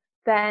well,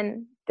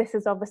 then this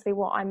is obviously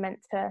what I'm meant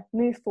to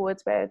move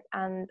forwards with,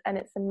 and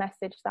it's a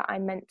message that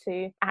I'm meant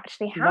to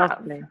actually have.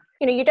 Lovely.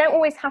 You don't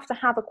always have to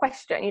have a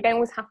question. You don't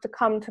always have to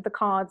come to the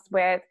cards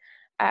with,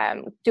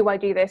 do I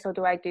do this or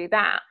do I do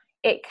that?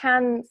 It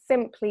can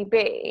simply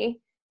be,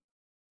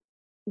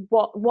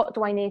 what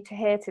do I need to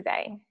hear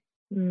today?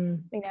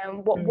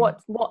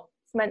 What's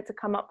meant to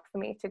come up for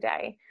me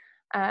today?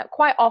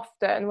 Quite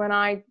often when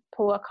I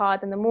pull a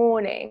card in the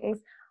mornings,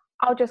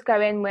 I'll just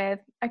go in with,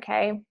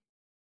 okay,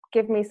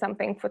 give me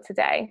something for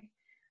today.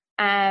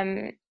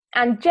 And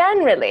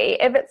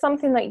generally, if it's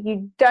something that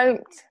you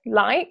don't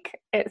like,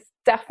 it's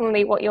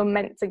definitely what you're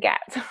meant to get.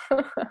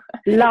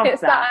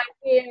 It's that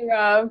idea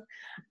of,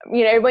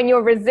 when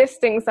you're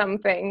resisting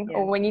something,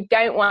 or when you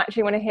don't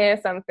actually want to hear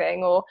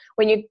something, or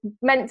when you're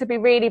meant to be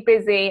really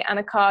busy and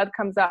a card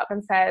comes up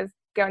and says,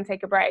 go and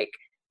take a break.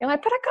 You're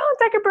like, but I can't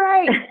take a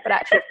break. But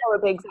actually, it's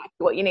probably exactly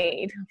what you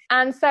need.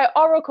 And so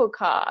oracle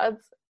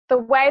cards, the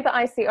way that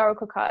I see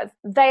oracle cards,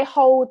 they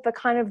hold the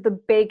kind of the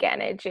big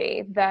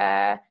energy.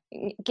 They're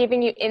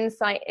giving you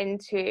insight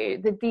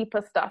into the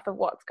deeper stuff of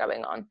what's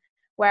going on.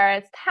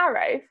 Whereas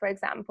tarot, for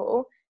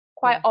example,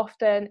 quite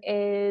often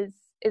is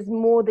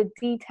more the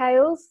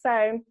details.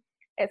 So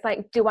it's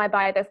like, do I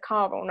buy this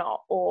car or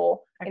not? Or,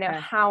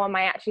 how am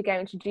I actually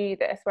going to do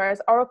this? Whereas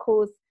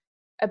oracles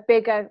are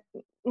bigger,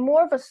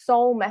 more of a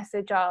soul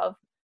message of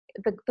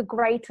the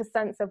greater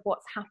sense of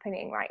what's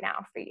happening right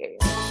now for you.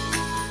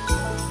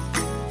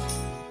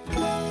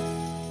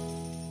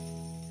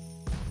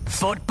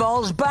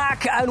 Football's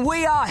back and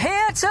we are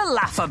here to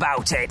laugh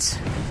about it.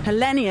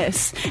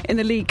 Hellenius in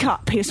the League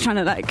Cup, he was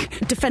trying to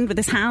defend with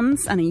his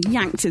hands and he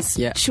yanked his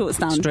shorts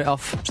down. Straight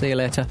off. See you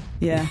later.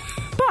 Yeah.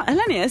 But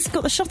Hellenius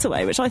got the shot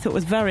away, which I thought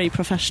was very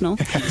professional.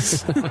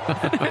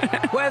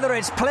 Whether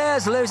it's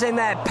players losing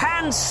their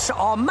pants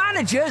or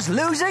managers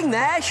losing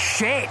their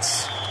shit.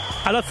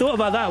 And I thought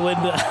about that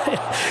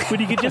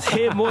when you could just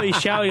hear Morty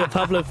shouting at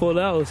Pablo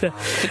Fornals,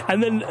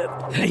 and then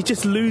he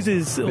just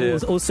loses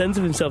all sense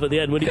of himself at the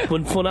end when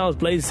Fornals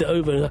blazes it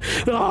over. And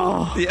like,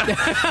 oh, yeah,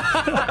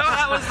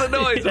 that was the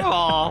noise.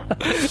 Oh.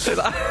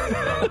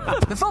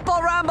 The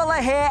Football Ramble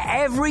are here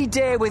every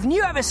day with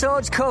new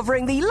episodes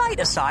covering the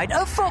lighter side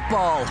of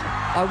football.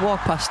 I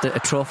walked past a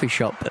trophy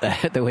shop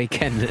at the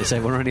weekend that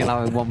said we're only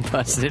allowing one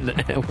person in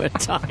at a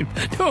time.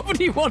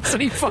 Nobody wants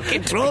any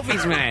fucking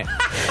trophies, mate.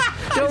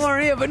 Don't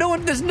worry, but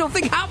there's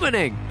nothing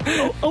happening.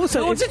 Also,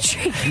 no one's a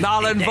cheek.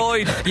 Null and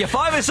void. Your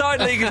five-a-side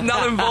league is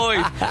null and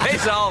void.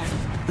 Piss off.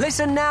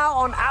 Listen now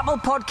on Apple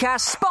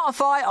Podcasts,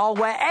 Spotify, or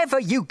wherever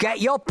you get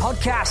your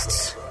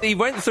podcasts. He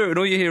went through it and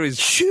all you hear is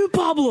shoot,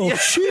 Pablo,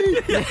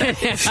 shoot.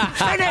 Finish.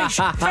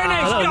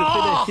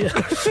 Oh!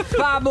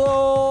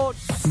 Pablo.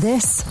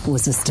 This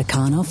was a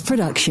Stakhanov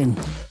production.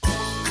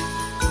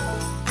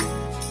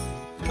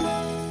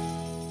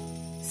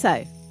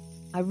 So,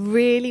 I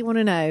really want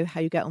to know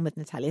how you get on with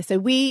Natalia. So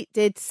we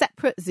did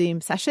separate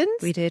Zoom sessions.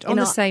 We did on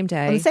the same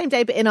day. On the same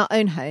day, but in our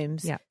own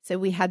homes. Yeah. So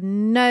we had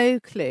no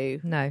clue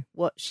No.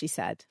 what she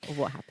said or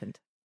what happened.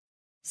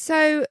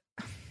 So,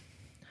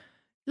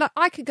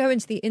 I could go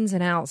into the ins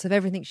and outs of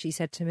everything she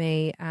said to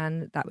me,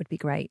 and that would be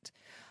great.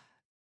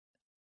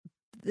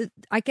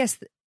 I guess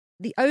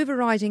the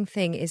overriding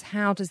thing is,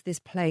 how does this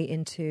play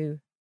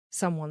into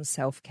someone's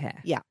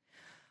self-care? Yeah.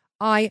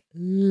 I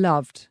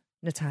loved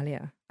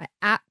Natalia. I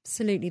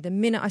absolutely, the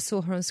minute I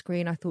saw her on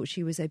screen, I thought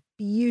she was a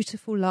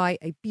beautiful light,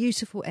 a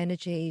beautiful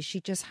energy. She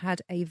just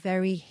had a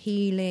very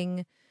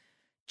healing,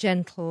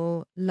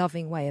 gentle,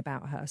 loving way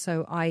about her.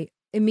 So I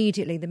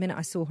immediately, the minute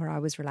I saw her, I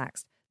was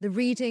relaxed. The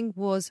reading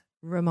was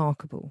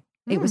remarkable.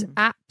 It was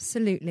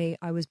absolutely,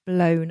 I was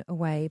blown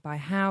away by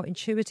how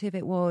intuitive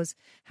it was,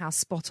 how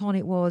spot on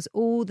it was,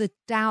 all the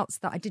doubts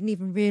that I didn't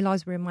even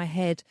realise were in my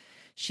head,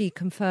 she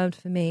confirmed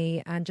for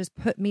me and just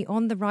put me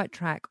on the right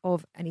track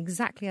of, and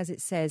exactly as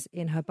it says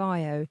in her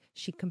bio,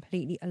 she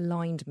completely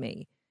aligned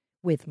me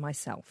with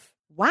myself.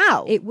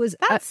 Wow.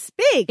 That's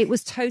big. It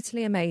was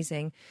totally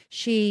amazing.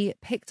 She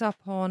picked up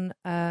on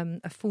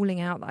a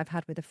falling out that I've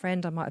had with a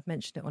friend. I might have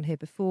mentioned it on here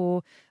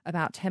before,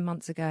 about 10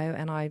 months ago,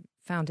 and I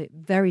found it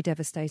very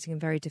devastating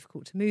and very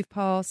difficult to move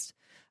past.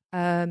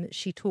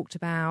 She talked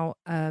about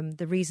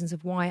the reasons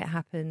of why it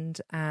happened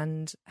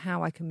and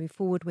how I can move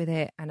forward with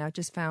it, and I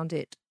just found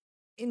it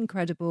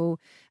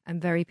incredible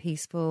and very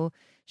peaceful.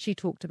 She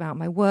talked about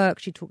my work.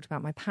 She talked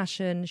about my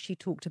passion. She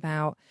talked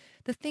about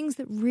the things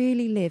that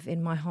really live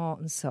in my heart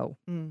and soul.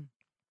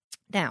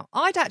 Now,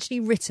 I'd actually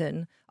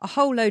written a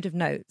whole load of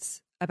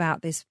notes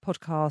about this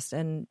podcast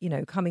and,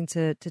 coming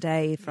to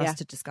today for us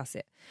to discuss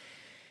it.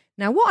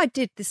 Now, what I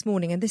did this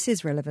morning, and this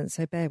is relevant,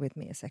 so bear with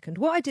me a second.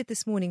 What I did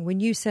this morning when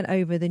you sent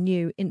over the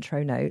new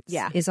intro notes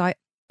is I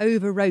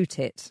overwrote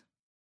it.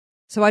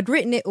 So I'd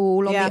written it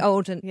all on the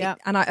old and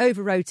I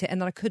overwrote it,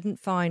 and then I couldn't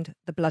find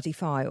the bloody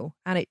file.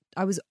 And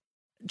I was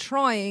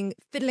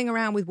fiddling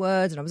around with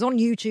words, and I was on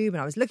YouTube and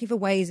I was looking for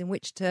ways in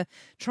which to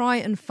try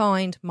and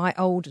find my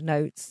old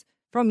notes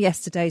from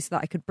yesterday so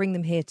that I could bring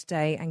them here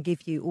today and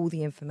give you all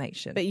the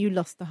information. But you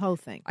lost the whole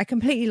thing. I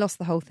completely lost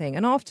the whole thing.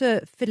 And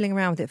after fiddling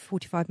around with it for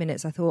 45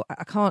 minutes, I thought,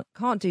 I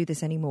can't do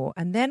this anymore.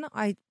 And then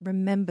I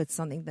remembered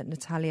something that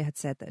Natalia had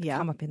said that had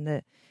come up in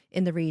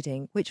the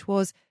reading, which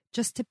was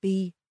just to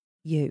be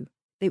you.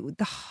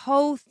 The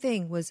whole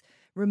thing was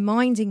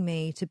reminding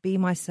me to be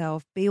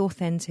myself, be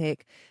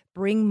authentic,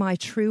 bring my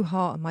true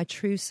heart and my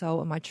true soul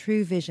and my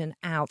true vision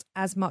out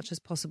as much as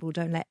possible.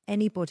 Don't let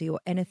anybody or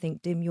anything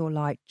dim your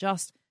light.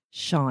 Just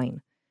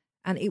shine.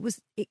 And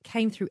it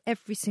came through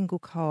every single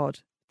card.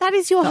 That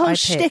is your whole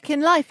shtick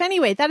in life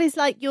anyway. That is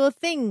like your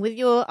thing with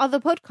your other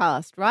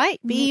podcast, right?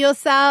 Be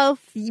yourself.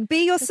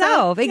 Be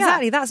yourself.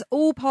 Exactly. Yeah. That's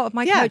all part of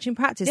my coaching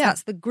practice. Yeah.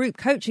 That's the group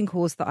coaching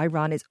course that I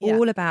run. It's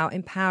all about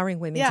empowering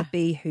women to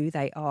be who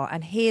they are.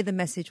 And here the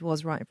message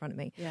was right in front of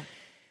me. Yeah.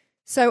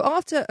 So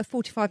after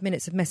 45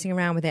 minutes of messing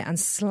around with it and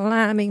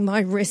slamming my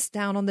wrist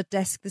down on the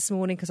desk this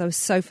morning because I was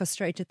so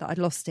frustrated that I'd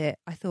lost it,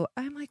 I thought,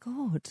 oh my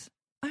God,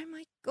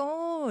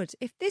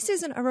 if this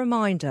isn't a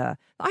reminder,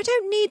 I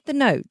don't need the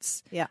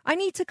notes. Yeah. I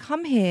need to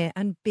come here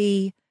and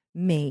be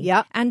me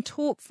and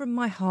talk from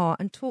my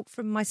heart and talk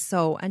from my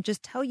soul and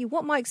just tell you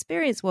what my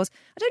experience was.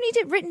 I don't need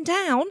it written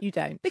down. You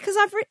don't. Because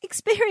I've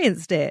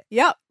experienced it.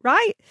 Yep.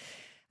 Right?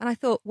 And I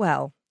thought,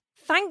 well,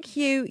 thank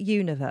you,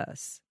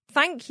 universe.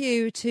 Thank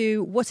you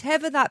to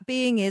whatever that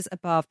being is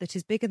above that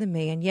is bigger than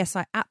me. And yes,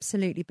 I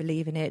absolutely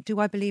believe in it. Do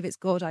I believe it's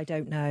God? I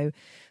don't know.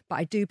 But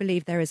I do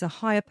believe there is a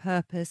higher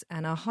purpose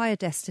and a higher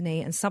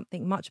destiny and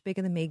something much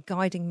bigger than me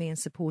guiding me and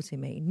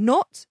supporting me.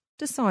 Not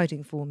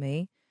deciding for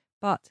me,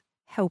 but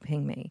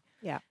helping me.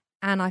 Yeah.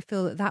 And I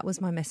feel that that was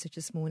my message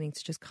this morning,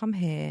 to just come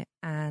here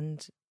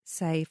and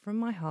say from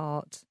my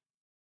heart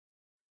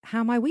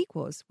how my week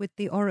was with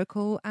the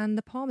oracle and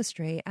the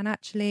palmistry. And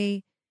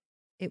actually,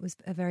 it was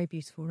a very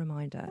beautiful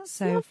reminder. That's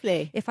so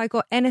lovely. If I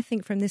got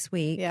anything from this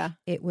week, Yeah.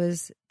 it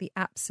was the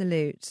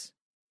absolute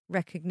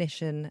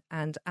recognition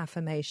and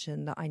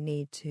affirmation that I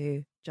need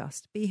to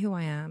just be who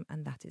I am,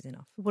 and that is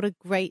enough. What a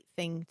great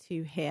thing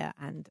to hear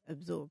and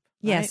absorb.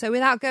 Yeah, right? so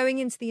without going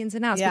into the ins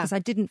and outs, Yeah. because I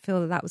didn't feel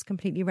that that was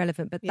completely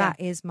relevant, but Yeah. that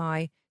is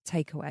my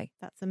takeaway.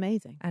 That's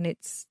amazing. And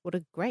it's... What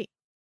a great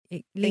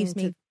It leaves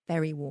thing me to-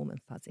 very warm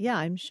and fuzzy. Yeah,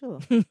 I'm sure.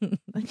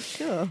 I'm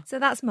sure. So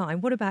that's mine.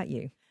 What about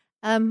you?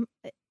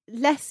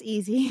 Less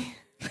easy,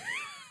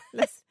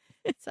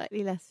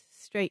 slightly less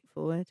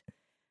straightforward.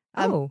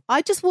 Oh.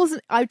 I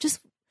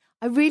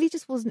really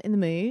just wasn't in the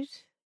mood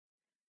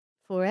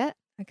for it.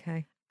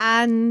 Okay.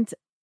 And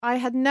I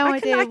had no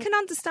idea. I can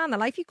understand that.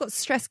 Like, if you've got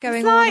stress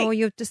going like on, or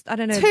you're just, I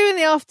don't know. 2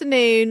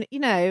 p.m, you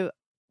know,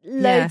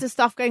 loads Yeah. of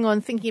stuff going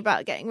on, thinking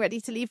about getting ready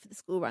to leave for the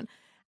school run.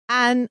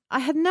 And I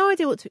had no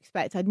idea what to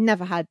expect. I'd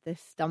never had this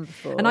done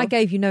before. And I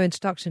gave you no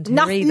introduction to her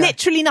Nothing, either.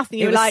 literally nothing.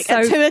 You It were was like, so-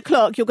 at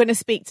 2:00, you're going to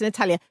speak to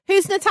Natalia.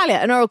 Who's Natalia?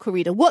 An oracle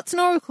reader. What's an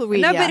oracle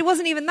reader? No, but it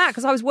wasn't even that,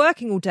 because I was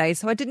working all day,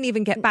 so I didn't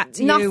even get back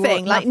to you.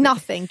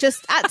 Nothing.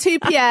 Just at 2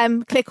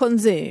 p.m, click on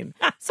Zoom.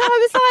 So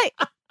I was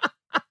like,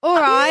 all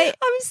right.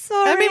 I'm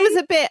sorry. I mean, it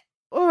was a bit,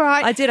 all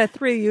right. I did. I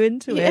threw you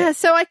into Yeah, it.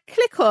 so I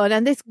click on,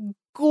 and this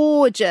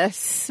gorgeous,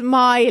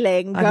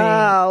 smiling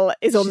girl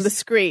is on the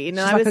screen.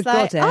 And she's I like was a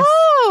like, goddess.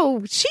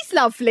 oh, she's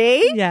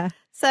lovely. Yeah.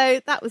 So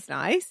that was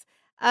nice.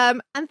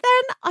 And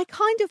then I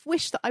kind of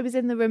wish that I was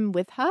in the room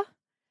with her.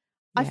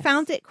 I Yes.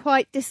 found it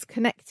quite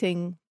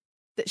disconnecting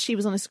that she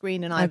was on a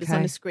screen and I was on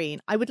Okay. a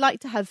screen. I would like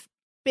to have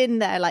been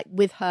there, like,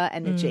 with her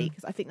energy,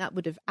 because I think that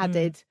would have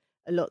added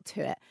a lot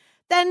to it.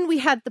 Then we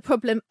had the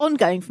problem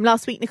ongoing from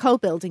last week, Nicole,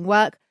 building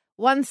work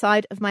one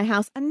side of my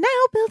house, and now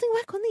building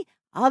work on the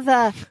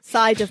other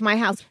side of my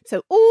house.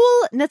 So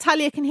all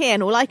Natalia can hear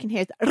and all I can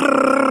hear is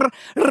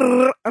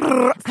through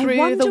I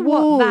wonder the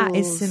what walls. that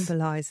is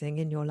symbolising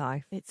in your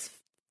life. It's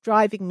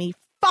driving me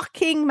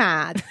fucking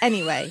mad.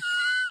 Anyway,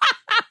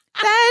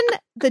 then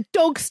the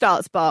dog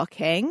starts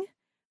barking.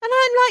 And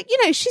I'm like,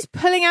 you know, she's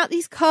pulling out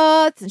these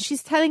cards and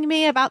she's telling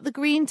me about the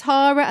green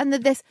Tara and the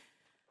this.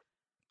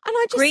 And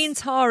I just... Green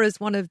Tara's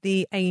one of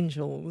the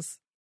angels.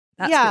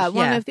 That's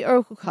one of the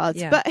oracle cards.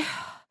 Yeah. But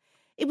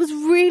it was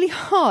really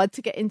hard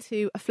to get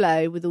into a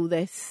flow with all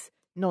this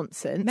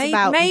nonsense.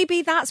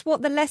 Maybe that's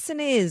what the lesson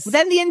is.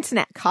 Then the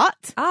internet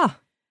cut. Ah.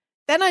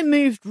 Then I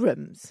moved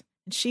rooms.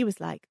 And she was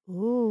like,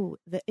 oh,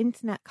 the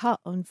internet cut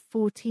on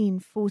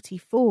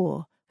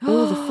 1444.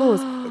 All the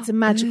fours. It's a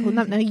magical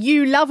number. Now,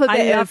 you love a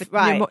bit of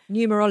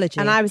numerology.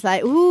 And I was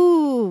like,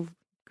 ooh,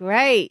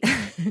 great.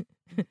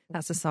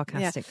 That's a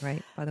sarcastic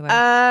rate, by the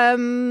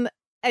way.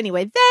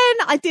 Anyway,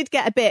 then I did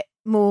get a bit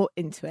more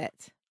into it.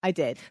 I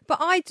did. But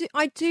I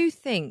do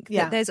think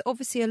Yeah. that there's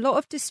obviously a lot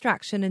of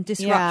distraction and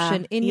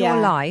disruption in yeah,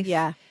 your life.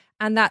 yeah.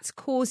 And that's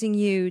causing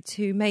you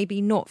to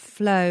maybe not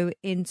flow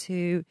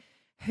into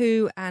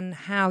who and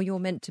how you're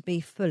meant to be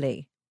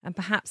fully. And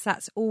perhaps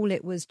that's all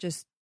it was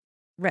just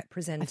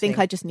representing. I think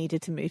I just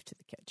needed to move to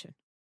the kitchen,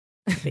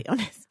 to be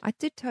honest. I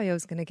did tell you I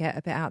was going to get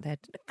a bit out there.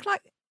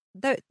 Like,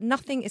 though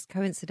nothing is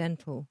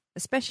coincidental,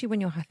 especially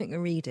when you're having a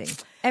reading.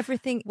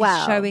 Everything Well,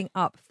 is showing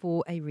up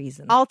for a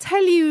reason. I'll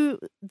tell you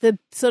the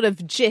sort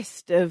of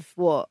gist of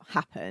what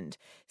happened.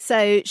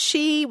 So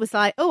she was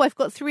like, oh, I've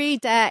got 3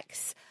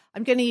 decks.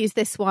 I'm going to use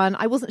this one.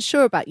 I wasn't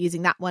sure about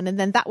using that one. And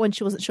then that one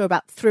she wasn't sure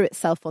about threw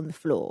itself on the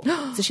floor.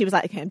 So she was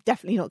like, okay, I'm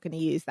definitely not going to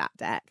use that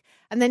deck.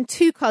 And then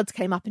 2 cards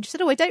came up and she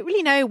said, oh, I don't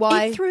really know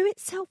why. It threw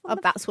itself on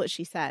the That's what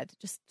she said.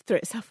 Just threw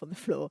itself on the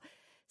floor.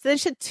 So then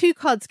she had 2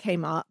 cards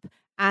came up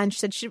and she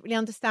said she didn't really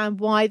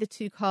understand why the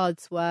 2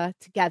 cards were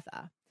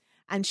together.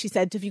 And she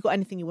said, have you got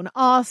anything you want to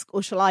ask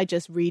or shall I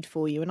just read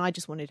for you? And I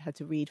just wanted her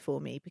to read for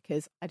me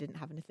because I didn't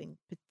have anything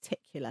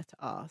particular to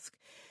ask.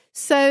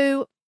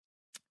 So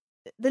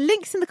the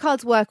links in the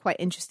cards were quite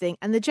interesting.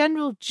 And the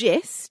general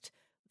gist,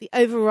 the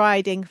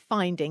overriding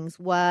findings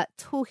were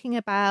talking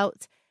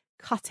about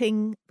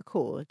cutting the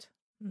cord.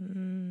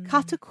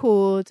 Cut a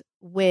cord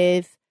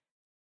with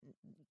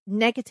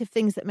negative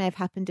things that may have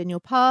happened in your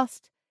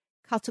past.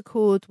 Cut a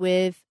cord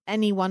with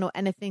anyone or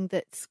anything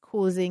that's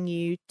causing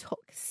you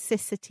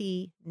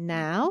toxicity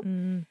now.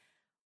 Do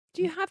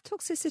you have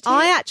toxicity?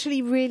 I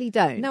actually really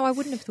don't. No, I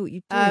wouldn't have thought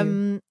you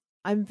do.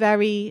 I'm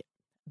very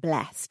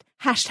blessed.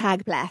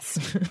 #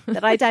 blessed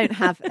that I don't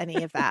have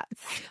any of that.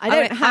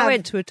 I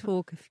went to a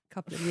talk a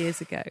couple of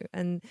years ago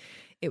and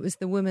it was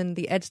the woman,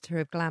 the editor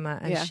of Glamour,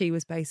 and Yeah. she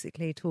was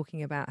basically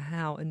talking about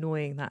how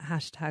annoying that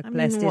 # I mean,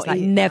 blessed is. what Like,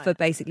 you- never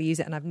basically use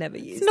it, and I've never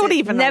used it. It's not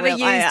even never a real-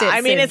 used it.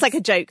 I mean, it's since. like a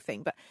joke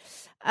thing, but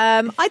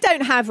I don't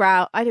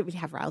really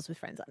have rows with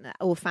friends like that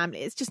or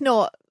family. It's just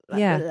not.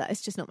 Yeah.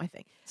 It's just not my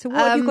thing. So what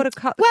have you got to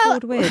cut the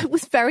cord with? It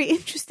was very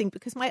interesting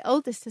because my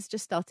oldest has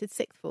just started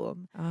 6th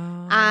form.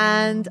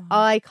 And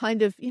I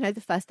kind of,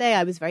 the first day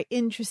I was very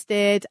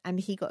interested and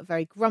he got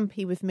very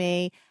grumpy with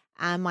me.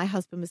 And my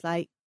husband was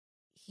like,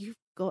 you've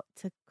got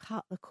to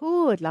cut the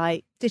cord.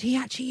 Like, did he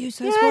actually use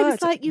those yeah, words?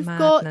 It's like you've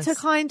Madness. got to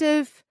kind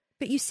of.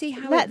 But you see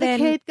how let the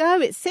kid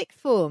go. It's sick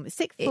form. It's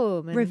sick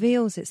form. It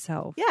reveals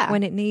itself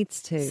when it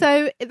needs to.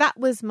 So that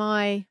was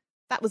my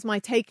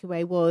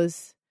takeaway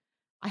was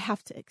I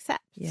have to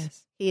accept.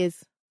 Yes. He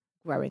is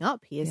growing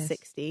up. He is Yes.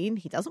 16.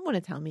 He doesn't want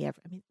to tell me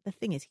everything. I mean, the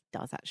thing is, he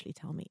does actually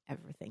tell me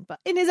everything, but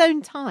in his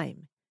own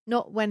time,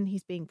 not when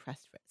he's being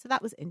pressed for it. So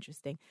that was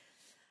interesting.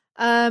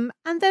 And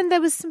then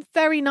there was some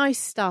very nice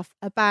stuff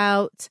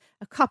about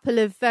a couple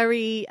of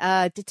very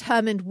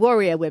determined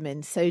warrior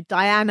women. So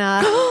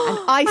Diana and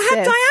Isis. I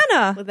had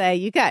Diana. Well, there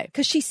you go.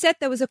 Because she said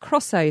there was a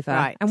crossover.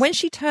 Right. And when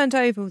she turned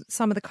over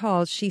some of the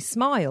cards, she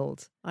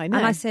smiled. I know.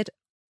 And I said,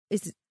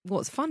 "Is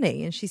what's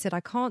funny?" And she said,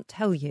 "I can't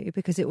tell you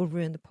because it will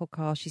ruin the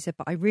podcast." She said,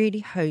 "But I really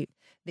hope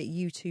that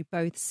you two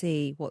both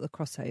see what the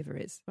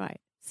crossover is." Right.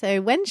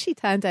 So when she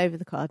turned over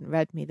the card and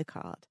read me the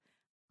card,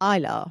 I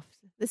laughed.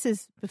 This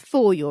is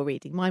before your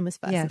reading. Mine was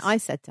first. Yes. And I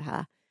said to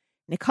her,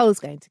 Nicole's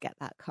going to get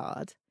that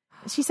card.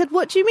 And she said,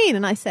 what do you mean?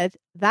 And I said,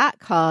 that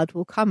card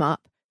will come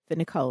up for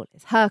Nicole.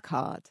 It's her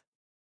card.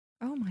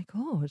 Oh, my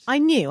God. I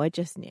knew. I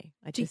just knew.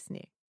 I just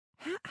knew.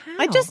 How?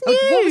 I just knew.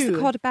 What was the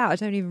card about? I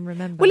don't even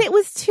remember. Well, it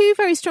was two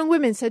very strong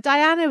women. So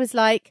Diana was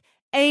like,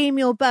 aim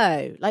your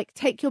bow. Like,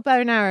 take your bow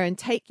and arrow and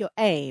take your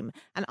aim.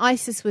 And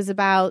Isis was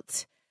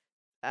about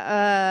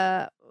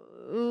sort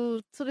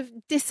of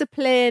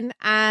discipline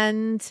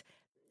and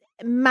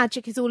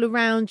magic is all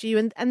around you.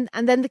 And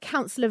then the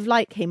Council of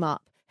Light came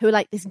up, who were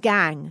like this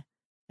gang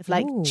of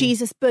like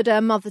Jesus, Buddha,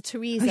 Mother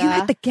Teresa. Oh, you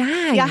had the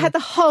gang. Yeah, I had the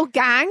whole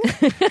gang.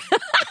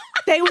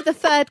 They were the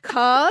third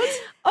card.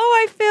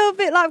 Oh, I feel a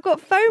bit like I've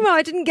got FOMO.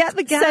 I didn't get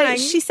the gang.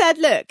 So she said,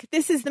 look,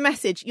 this is the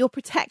message. You're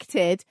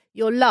protected.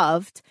 You're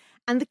loved.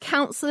 And the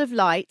Council of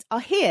Light are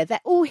here. They're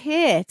all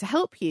here to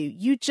help you.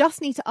 You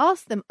just need to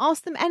ask them.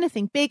 Ask them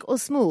anything, big or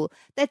small.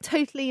 They're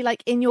totally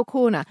like in your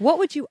corner. What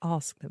would you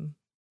ask them?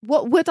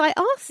 What would I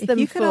ask them If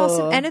you for? could ask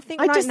them anything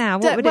right now,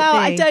 what would it be? Well,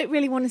 I don't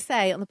really want to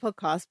say on the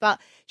podcast,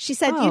 but she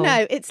said, you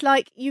know, it's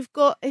like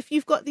if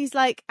you've got these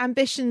like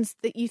ambitions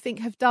that you think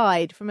have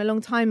died from a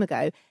long time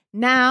ago,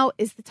 now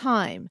is the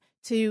time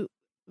to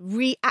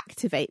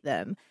reactivate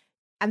them.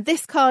 And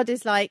this card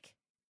is like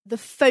the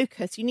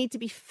focus. You need to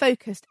be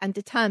focused and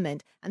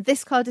determined. And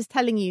this card is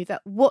telling you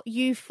that what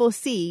you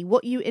foresee,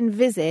 what you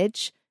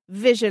envisage,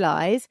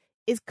 visualize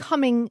is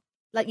coming.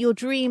 Like your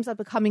dreams are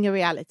becoming a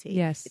reality.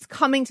 Yes. It's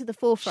coming to the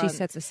forefront. She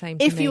said the same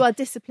to if me. you are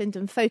disciplined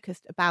and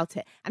focused about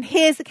it. And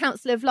here's the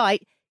Council of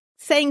Light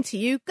saying to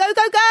you, go,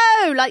 go,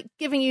 go, like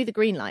giving you the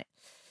green light.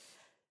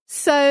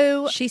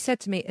 So she said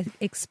to me,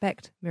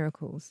 expect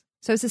miracles.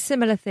 So it's a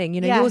similar thing.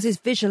 You know, Yes. yours is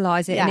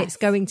visualize it and Yes. it's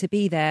going to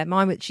be there.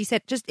 Mine, she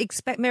said, just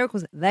expect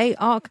miracles. They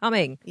are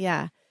coming.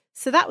 Yeah.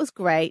 So that was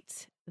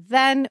great.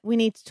 Then we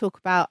need to talk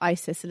about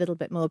Isis a little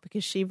bit more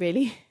because she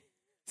really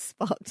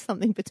sparked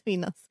something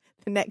between us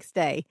the next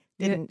day,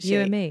 didn't she?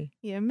 You and me.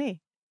 You and me.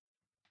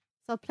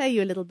 So I'll play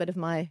you a little bit of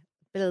my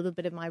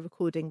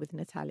recording with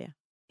Natalia.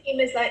 It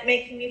was like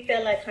making me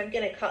feel like I'm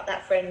going to cut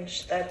that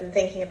fringe that I've been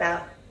thinking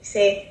about. You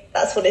see,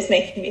 that's what it's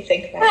making me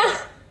think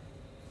about.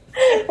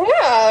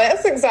 Wow,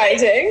 that's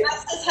exciting.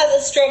 Isis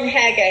has a strong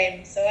hair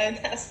game, so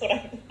that's what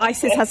I'm...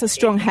 Isis has a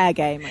strong hair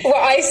game. What,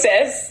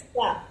 Isis?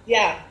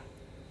 Yeah.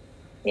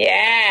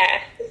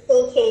 Yeah.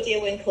 Full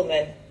Claudia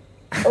Winkleman.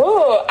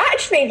 Oh,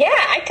 actually, yeah,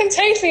 I can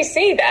totally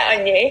see that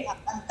on you.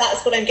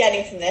 That's what I'm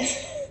getting from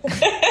this.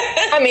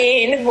 I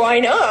mean, why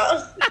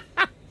not?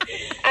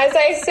 As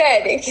I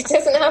said, it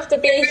doesn't have to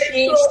be a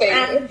huge thing.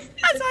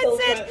 As I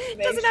said, it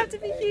doesn't have to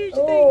be huge.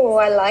 Oh,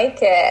 I like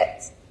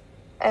it.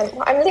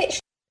 I'm literally...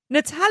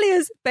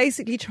 Natalia's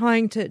basically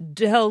trying to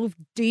delve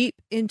deep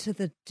into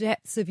the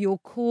depths of your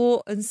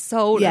core and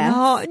soul Yes. and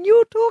heart, and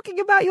you're talking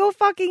about your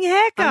fucking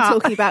haircut. I'm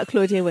talking about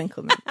Claudia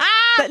Winkleman.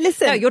 But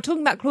listen, no, you're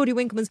talking about Claudia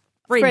Winkleman's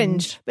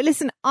fringe. But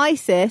listen,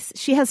 Isis,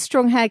 she has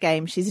strong hair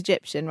game. She's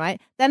Egyptian, right?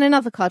 Then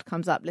another card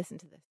comes up. Listen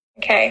to this.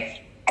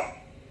 Okay.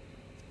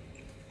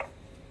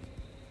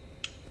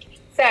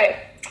 So,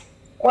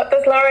 what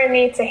does Laura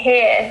need to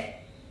hear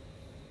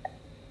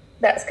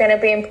that's going to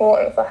be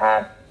important for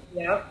her?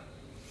 Yeah.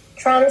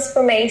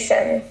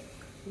 Transformation.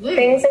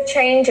 Things are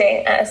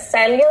changing at a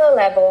cellular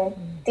level,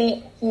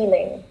 deep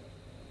healing.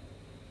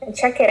 And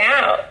check it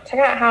out. Check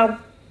out how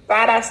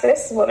badass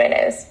this woman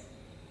is.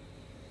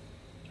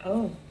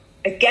 Oh,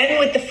 again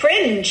with the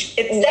fringe.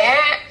 It's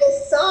definitely the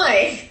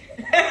sign.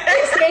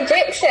 It's the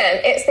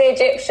Egyptian. It's the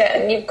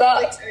Egyptian. You've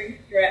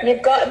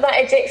got that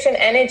Egyptian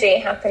energy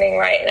happening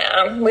right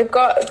now. We've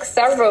got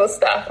several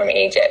stuff from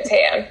Egypt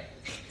here.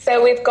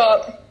 So we've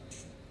got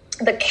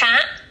the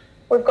cat.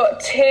 We've got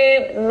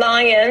 2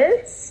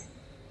 lions.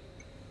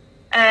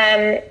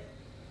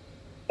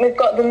 We've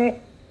got the...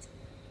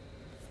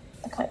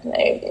 I can't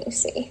know, you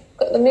see. We've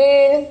got the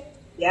moon.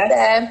 Yes.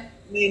 There.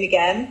 Moon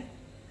again.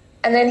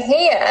 And then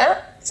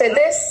here, so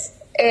this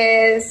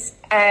is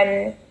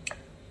a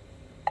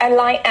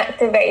light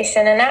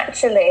activation, and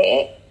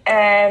actually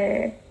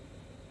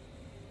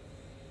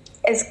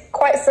is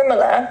quite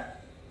similar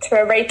to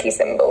a Reiki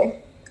symbol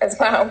as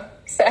well.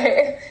 So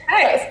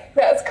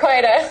that's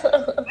quite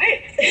a...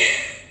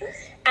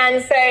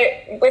 And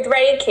so with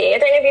Reiki, I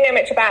don't know if you know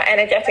much about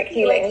energetic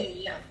healing.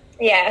 Reiki,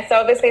 Yeah, so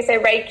obviously,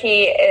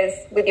 Reiki is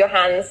with your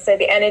hands, so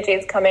the energy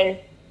is coming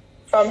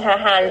from her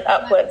hand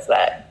upwards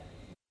there.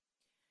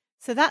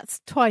 So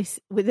that's twice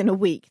within a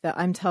week that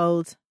I'm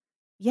told,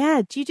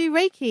 yeah, do you do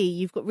Reiki?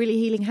 You've got really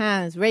healing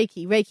hands,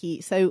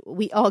 Reiki. So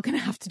we are going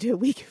to have to do a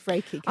week of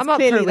Reiki. I'm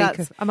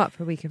up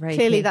for a week of Reiki.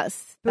 Clearly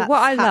that's But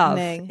what I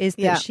happening. love is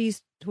that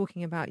she's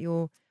talking about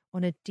your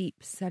on a deep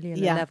cellular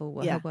level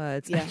with her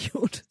words, and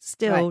you're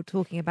still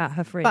talking about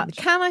her fringe. But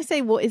can I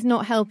say what is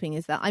not helping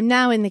is that I'm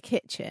now in the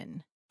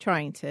kitchen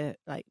trying to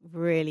like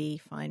really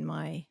find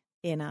my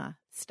inner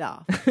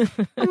stuff.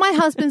 And my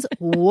husband's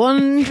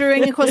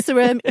wandering across the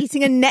room,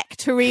 eating a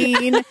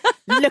nectarine,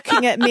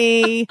 looking at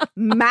me,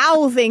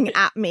 mouthing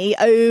at me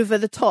over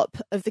the top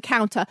of the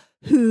counter,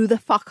 who the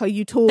fuck are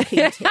you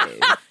talking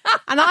to?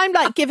 And I'm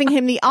like giving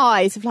him the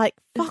eyes of like,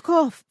 fuck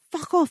off.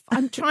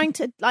 I'm trying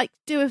to like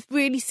do a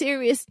really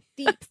serious,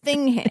 deep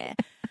thing here.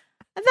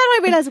 And then I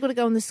realised I've got to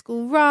go on the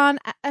school run.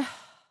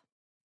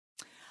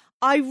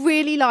 I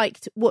really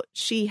liked what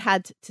she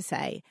had to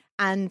say.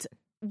 And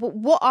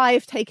what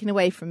I've taken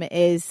away from it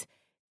is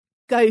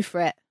go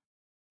for it.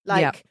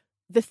 Like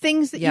the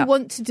things that you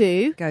want to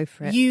do, go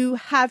for it. You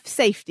have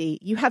safety,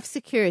 you have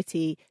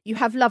security, you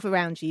have love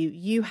around you,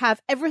 you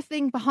have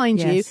everything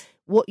behind you.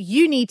 What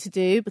you need to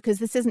do, because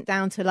this isn't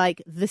down to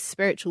like the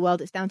spiritual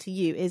world, it's down to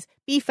you, is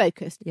be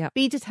focused,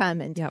 be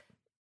determined,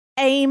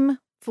 aim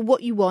for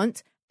what you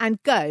want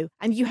and go.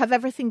 And you have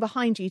everything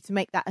behind you to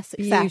make that a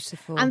success.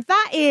 Beautiful. And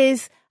that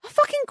is a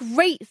fucking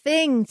great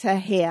thing to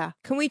hear.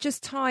 Can we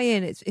just tie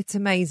in? It's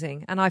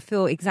amazing. And I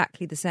feel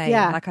exactly the same.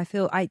 Yeah.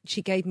 Like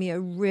she gave me a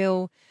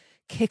real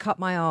kick up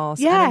my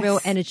arse and a real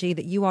energy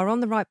that you are on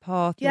the right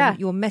path.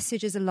 Your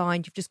message is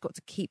aligned. You've just got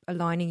to keep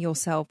aligning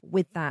yourself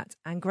with that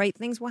and great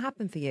things will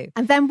happen for you.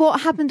 And then what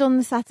happened on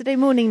the Saturday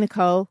morning,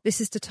 Nicole? This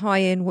is to tie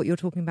in what you're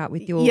talking about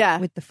with your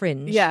with the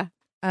fringe. Yeah.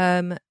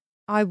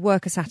 I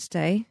work a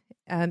Saturday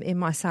in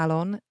my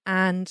salon,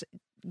 and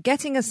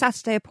getting a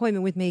Saturday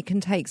appointment with me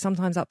can take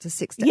sometimes up to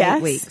 6 to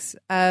 8 weeks.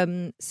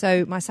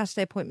 So my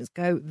Saturday appointments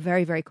go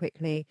very, very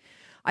quickly.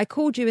 I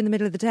called you in the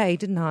middle of the day,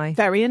 didn't I?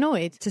 Very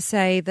annoyed. To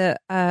say that,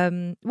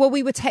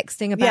 we were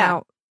texting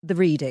about the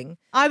reading.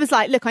 I was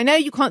like, look, I know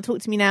you can't talk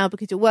to me now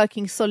because you're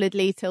working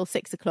solidly till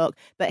 6 o'clock,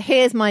 but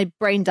here's my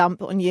brain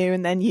dump on you,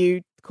 and then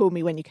you call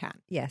me when you can.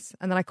 Yes.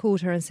 And then I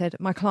called her and said,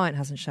 my client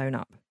hasn't shown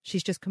up.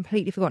 She's just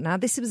completely forgotten. Now,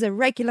 this was a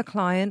regular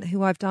client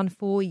who I've done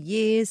for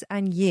years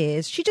and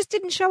years. She just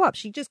didn't show up.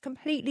 She just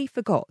completely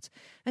forgot.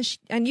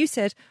 And you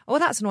said, oh,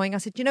 that's annoying. I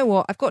said, you know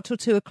what? I've got till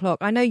 2 o'clock.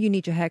 I know you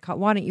need your haircut.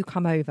 Why don't you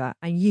come over?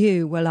 And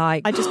you were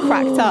like... I just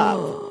cracked up.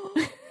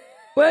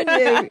 Weren't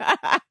you?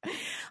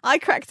 I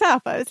cracked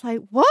up. I was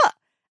like, what?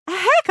 A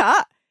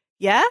haircut?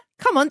 Yeah?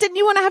 Come on, didn't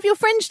you want to have your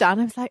fringe done?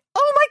 I was like,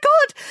 oh my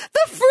God,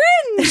 the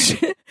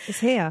fringe! It's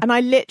here. And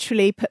I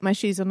literally put my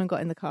shoes on and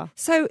got in the car.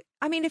 So,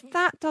 I mean, if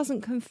that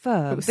doesn't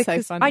confirm, It was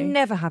because so funny. I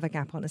never have a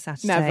gap on a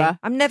Saturday. Never.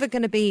 I'm never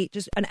going to be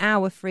just an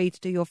hour free to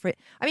do your fringe.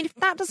 I mean, if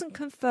that doesn't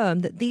confirm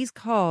that these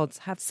cards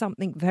have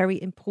something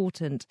very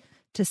important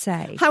to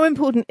say. How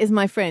important is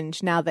my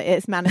fringe now that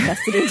it's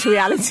manifested into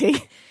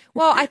reality?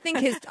 Well, I think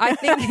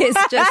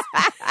it's just...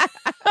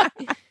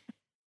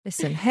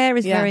 Listen, hair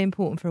is very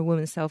important for a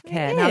woman's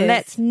self-care. Now,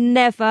 let's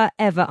never,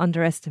 ever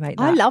underestimate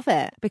that. I love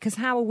it. Because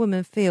how a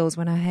woman feels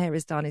when her hair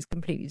is done is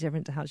completely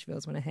different to how she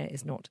feels when her hair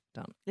is not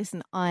done.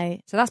 Listen,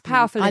 So that's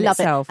powerful in love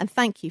itself. it. And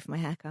thank you for my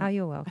haircut. Oh,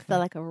 you're welcome. I feel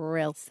like a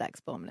real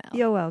sex bomb now.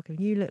 You're welcome.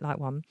 You look like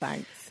one.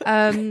 Thanks.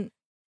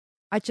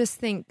 I just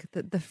think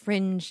that the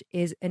fringe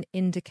is an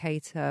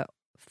indicator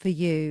for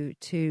you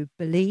to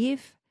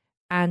believe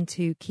and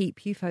to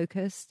keep you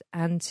focused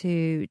and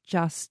to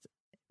just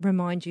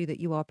remind you that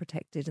you are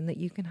protected and that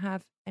you can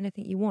have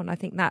anything you want. I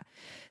think that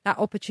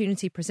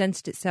opportunity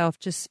presented itself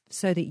just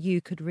so that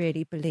you could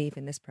really believe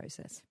in this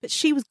process. But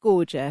she was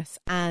gorgeous,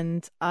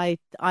 and I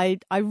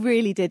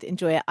really did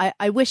enjoy it.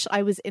 I wish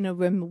I was in a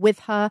room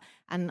with her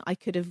and I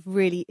could have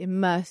really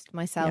immersed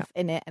myself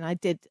in it. And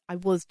I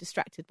was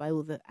distracted by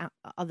all the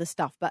other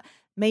stuff. But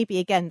maybe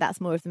again, that's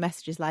more of the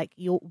messages like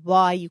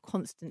why are you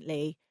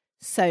constantly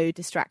so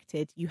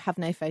distracted? You have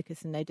no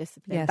focus and no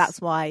discipline. Yes. That's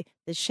why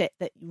the shit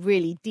that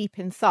really deep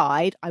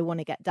inside I want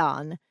to get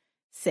done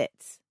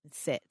sits and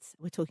sits.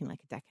 We're talking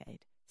like a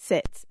decade.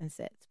 Sits and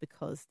sits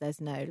because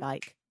there's no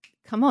like,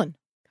 come on,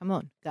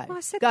 go. Well, I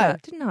said go.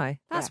 that, didn't I?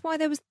 That's why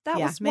there was. That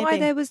was maybe. why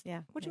there was.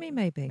 Yeah, what do you mean?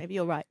 Maybe. Maybe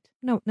you're right.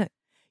 No.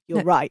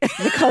 You're right,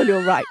 Nicole.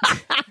 You're right.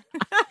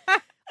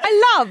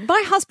 I love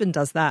my husband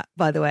does that,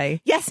 by the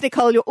way. Yes,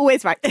 Nicole, you're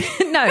always right.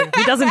 No,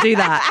 he doesn't do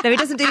that. No, he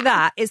doesn't do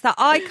that. It's that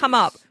I come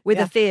up with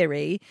a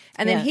theory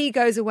and then he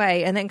goes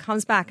away and then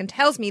comes back and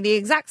tells me the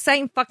exact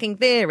same fucking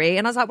theory.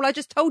 And I was like, well, I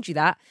just told you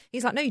that.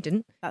 He's like, no, you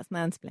didn't. That's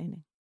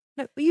mansplaining.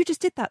 No, well, you just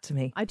did that to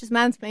me. I just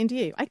mansplained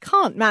you. I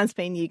can't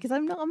mansplain you because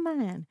I'm not a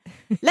man.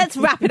 Let's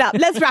wrap it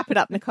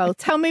up. Nicole.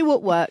 Tell me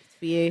what worked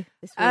for you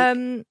this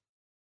week.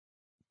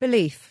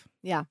 Belief.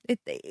 Yeah.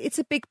 It's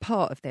a big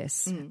part of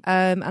this.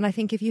 And I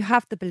think if you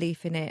have the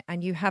belief in it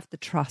and you have the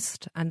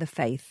trust and the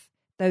faith,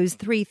 those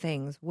three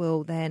things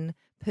will then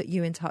put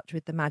you in touch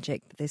with the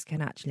magic that this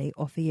can actually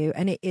offer you.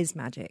 And it is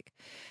magic.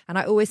 And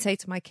I always say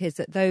to my kids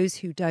that those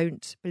who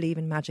don't believe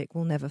in magic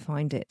will never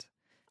find it.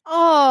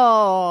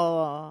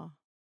 Oh,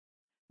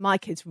 my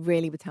kids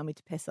really would tell me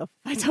to piss off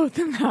if I told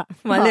them that.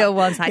 My little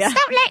one's like, Yeah.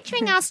 stop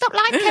lecturing us, stop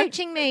life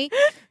coaching me.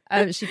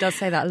 She does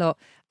say that a lot.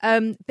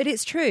 But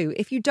it's true.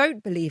 If you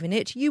don't believe in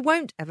it, you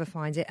won't ever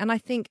find it. And I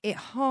think it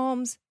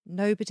harms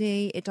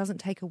nobody. It doesn't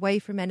take away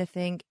from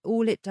anything.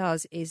 All it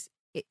does is,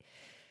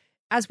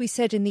 as we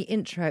said in the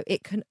intro,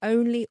 it can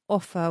only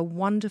offer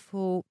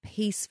wonderful,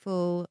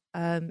 peaceful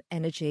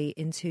energy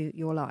into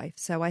your life.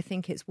 So I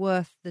think it's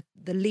worth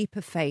the leap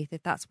of faith,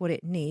 if that's what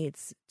it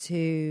needs,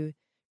 to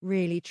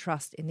really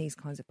trust in these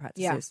kinds of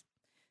practices. Yeah.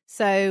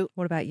 So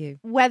what about you?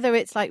 Whether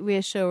it's like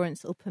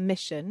reassurance or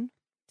permission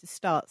to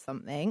start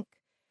something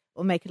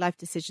or make a life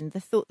decision, the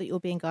thought that you're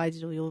being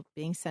guided or you're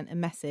being sent a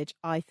message,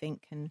 I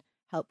think can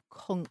help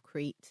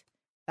concrete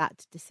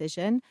that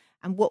decision.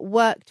 And what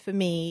worked for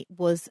me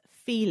was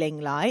feeling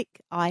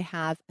like I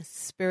have a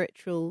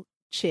spiritual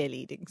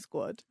cheerleading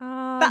squad.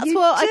 That's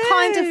what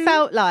I kind of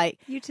felt like.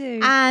 You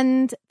do.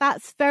 And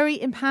that's very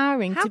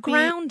empowering. How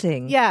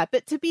grounding. Yeah,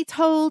 but to be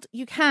told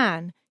you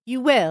can, you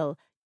will,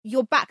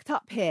 you're backed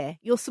up here,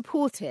 you're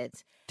supported.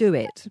 Do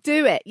it.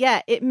 Do it.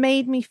 Yeah, it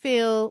made me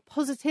feel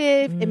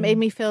positive. It made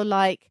me feel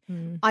like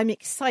I'm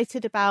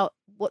excited about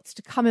what's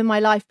to come in my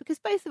life, because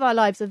both of our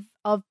lives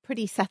are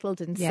pretty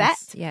settled and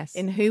set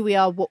in who we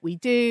are, what we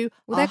do.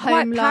 Well, they're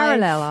quite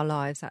parallel, our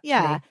lives, actually.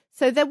 Yeah.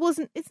 So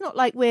it's not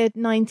like we're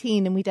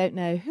 19 and we don't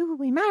know who will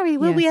we marry,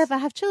 will we ever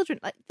have children?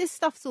 Like, this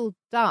stuff's all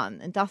done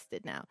and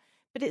dusted now.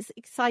 But it's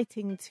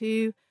exciting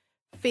to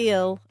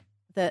feel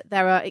that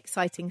there are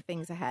exciting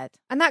things ahead.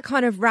 And that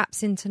kind of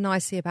wraps into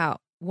nicely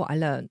about what I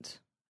learned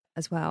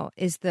as well,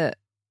 is that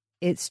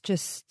it's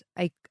just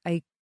a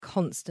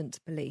constant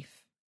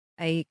belief,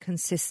 a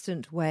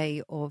consistent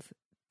way of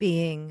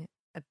being,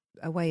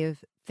 a way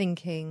of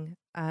thinking,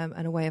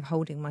 and a way of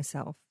holding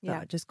myself.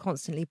 Yeah. Just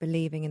constantly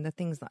believing in the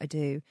things that I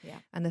do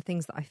and the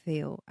things that I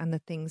feel and the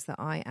things that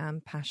I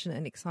am passionate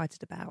and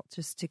excited about,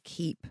 just to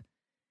keep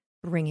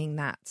bringing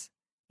that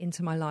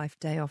into my life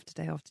day after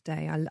day after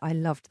day. I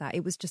loved that.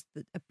 It was just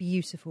a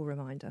beautiful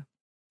reminder.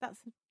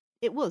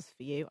 It was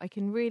for you. I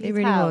can really It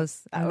really tell.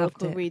 was. I That loved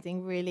oracle it.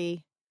 reading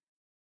really,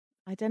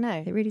 I don't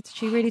know.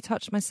 She really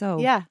touched my soul.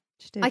 Yeah,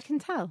 She did. I can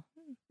tell.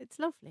 It's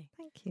lovely.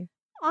 Thank you.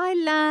 I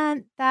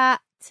learned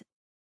that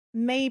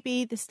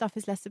maybe this stuff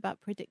is less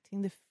about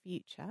predicting the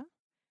future,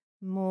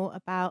 more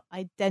about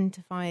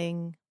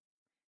identifying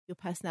your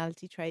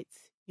personality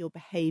traits, your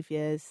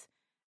behaviours,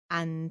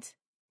 and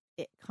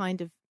it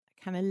kind of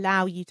can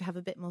allow you to have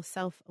a bit more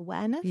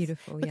self-awareness.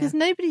 Beautiful, yeah. Because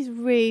nobody's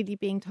really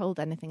being told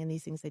anything in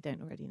these things they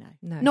don't already know.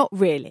 No. Not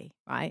really,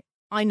 right?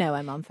 I know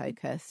I'm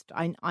unfocused.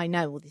 I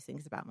know all these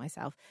things about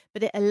myself.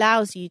 But it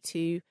allows you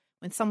to,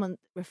 when someone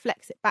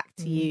reflects it back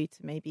to you,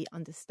 to maybe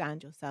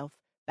understand yourself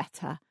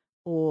better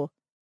or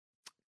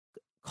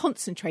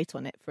concentrate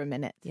on it for a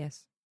minute.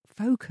 Yes.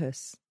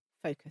 Focus.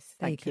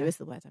 Thank you is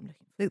the word I'm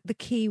looking for.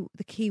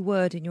 The key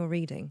word in your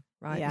reading,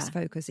 right? Yeah. Is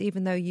focus.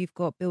 Even though you've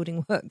got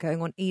building work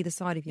going on either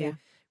side of you, Yeah.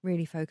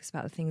 really focus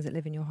about the things that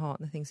live in your heart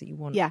and the things that you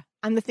want. Yeah,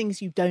 and the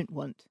things you don't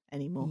want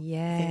anymore.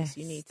 Yes, things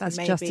you need to that's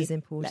maybe just as let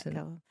important.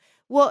 go of.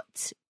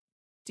 What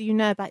do you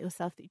know about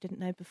yourself that you didn't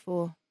know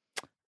before?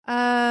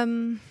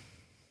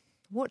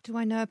 What do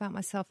I know about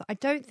myself? I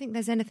don't think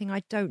there's anything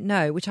I don't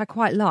know, which I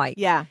quite like.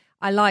 Yeah.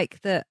 I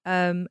like that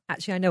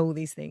actually I know all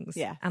these things.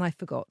 Yeah. And I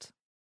forgot.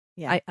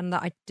 Yeah. And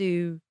that I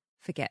do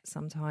forget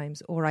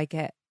sometimes, or I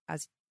get,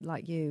 as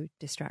like you,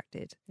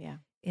 distracted. Yeah.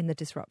 In the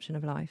disruption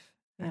of life.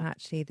 Yeah. And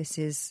actually this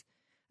is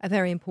a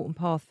very important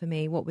path for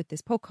me, what with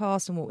this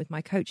podcast and what with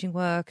my coaching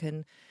work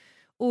and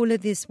all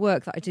of this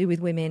work that I do with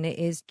women. It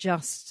is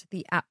just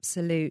the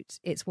absolute,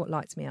 it's what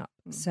lights me up.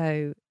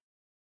 So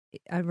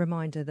a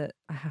reminder that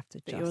I have to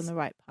That you're on the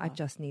right path. I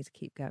just need to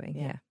keep going.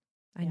 Yeah. Yeah.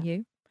 And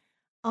you?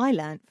 I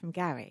learned from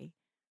Gary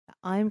that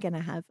I'm going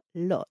to have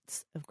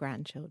lots of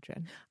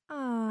grandchildren.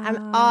 And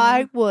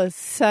I was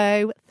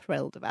so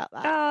thrilled about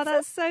that. Oh,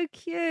 that's so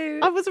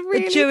cute. I was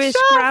really a Jewish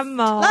chuffed.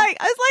 grandma. Like,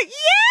 I was like,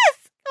 yes,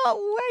 can't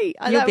wait.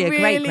 You'll be a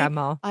great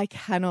grandma. I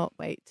cannot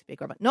wait to be a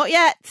grandma. Not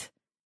yet.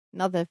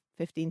 Another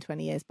 15,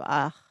 20 years,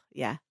 but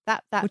yeah,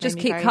 that We'll made just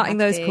me keep very cutting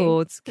those happy.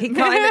 cords. Keep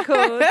cutting the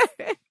cords.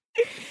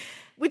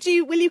 Will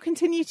you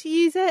continue to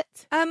use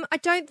it? I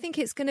don't think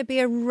it's going to be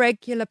a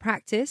regular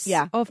practice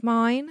of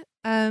mine.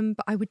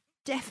 But I would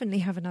definitely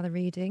have another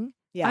reading.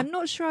 Yeah. I'm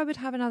not sure I would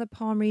have another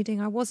palm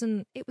reading. It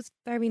was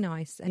very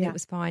nice and it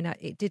was fine. I'm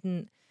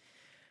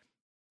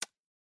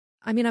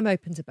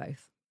open to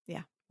both.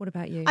 Yeah. What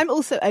about you? I'm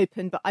also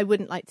open, but I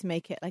wouldn't like to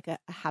make it like a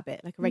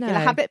habit, like a regular No.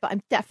 habit, but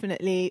I'm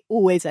definitely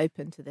always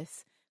open to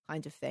this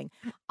kind of thing.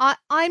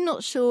 I'm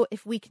not sure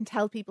if we can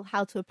tell people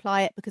how to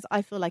apply it, because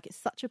I feel like it's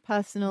such a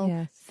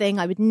personal thing.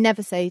 I would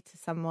never say to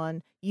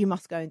someone, you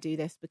must go and do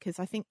this, because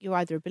I think you're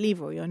either a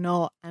believer or you're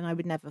not, and I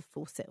would never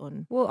force it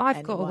on. Well,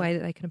 I've got a way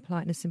that they can apply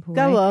it in a simple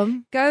way. Go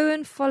on. Go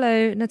and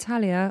follow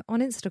Natalia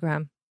on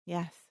Instagram.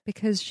 Yes.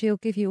 Because she'll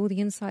give you all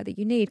the insight that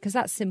you need, because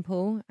that's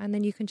simple. And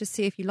then you can just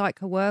see if you like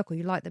her work or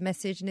you like the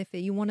message, and if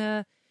you want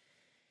to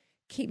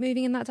keep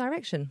moving in that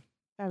direction.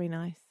 Very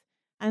nice.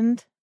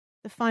 And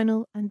the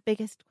final and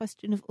biggest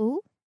question of all.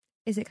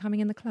 Is it coming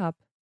in the club?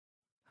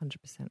 100%.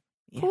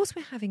 Yeah. Of course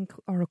we're having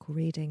oracle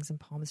readings and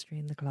palmistry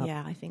in the club.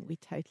 Yeah, I think we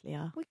totally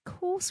are. Of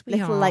course we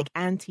Little are. like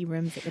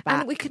anti-rooms at the back.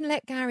 And we can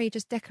let Gary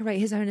just decorate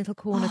his own little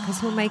corner, because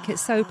he'll make it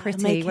so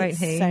pretty, won't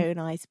he? So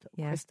nice. Put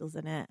crystals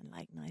in it and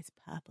like nice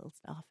purple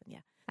stuff.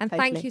 And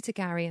thank you to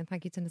Gary and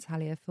thank you to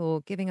Natalia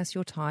for giving us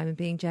your time and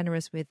being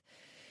generous with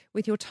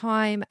your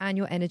time and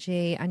your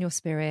energy and your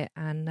spirit,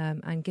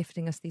 and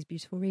gifting us these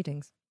beautiful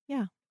readings.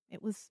 Yeah,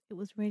 it was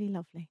really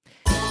lovely.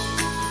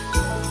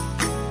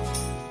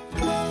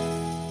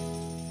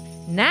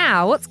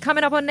 Now, what's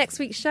coming up on next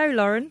week's show,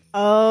 Lauren?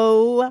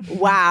 Oh,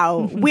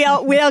 wow. we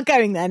are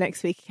going there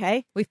next week,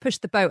 okay? We've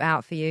pushed the boat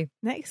out for you.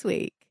 Next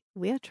week,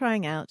 we are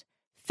trying out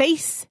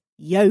face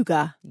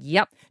yoga.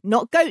 Yep.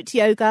 Not goat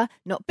yoga,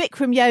 not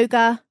Bikram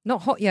yoga.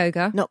 Not hot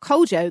yoga. Not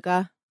cold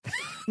yoga.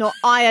 Not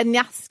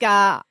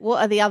Ayurveda.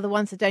 What are the other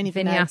ones I don't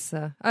even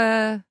Vinyasa.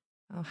 know?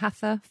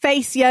 Hatha.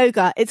 Face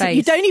yoga.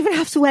 You don't even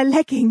have to wear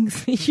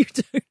leggings. You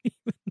don't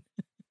even.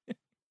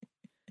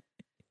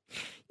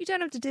 You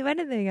don't have to do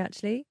anything,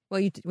 actually. Well,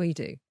 you do.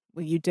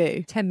 Well, you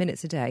do. 10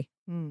 minutes a day.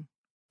 Mm.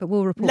 But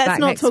we'll report Let's back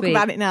not next talk week.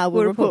 about it now.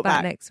 We'll report back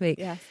back next week.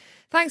 Yes.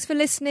 Thanks for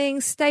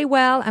listening. Stay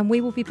well, and we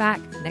will be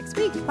back next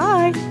week.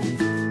 Bye.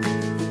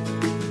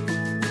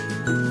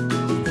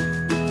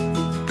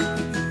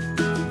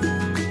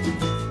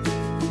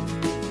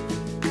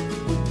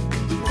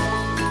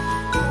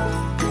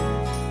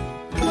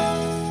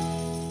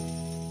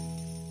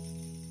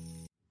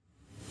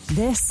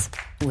 This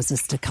was a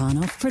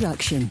Stakhanov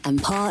production and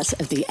part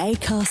of the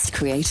Acast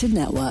Creative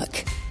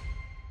Network.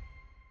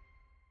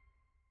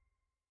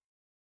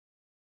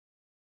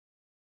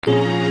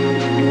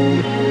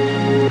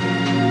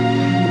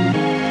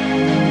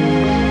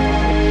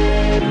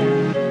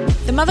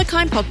 The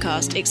Motherkind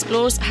podcast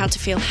explores how to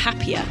feel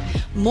happier,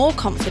 more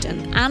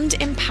confident and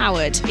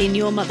empowered in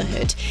your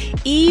motherhood,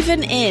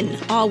 even in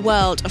our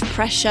world of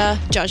pressure,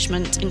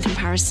 judgment and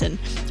comparison.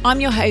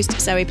 I'm your host,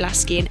 Zoe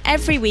Blaskey, and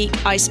every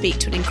week I speak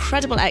to an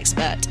incredible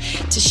expert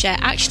to share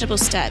actionable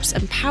steps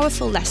and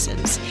powerful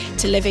lessons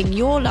to living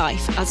your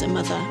life as a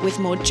mother with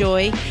more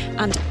joy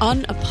and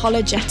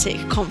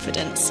unapologetic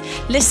confidence.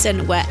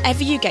 Listen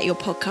wherever you get your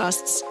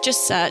podcasts.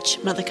 Just search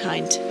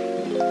Motherkind.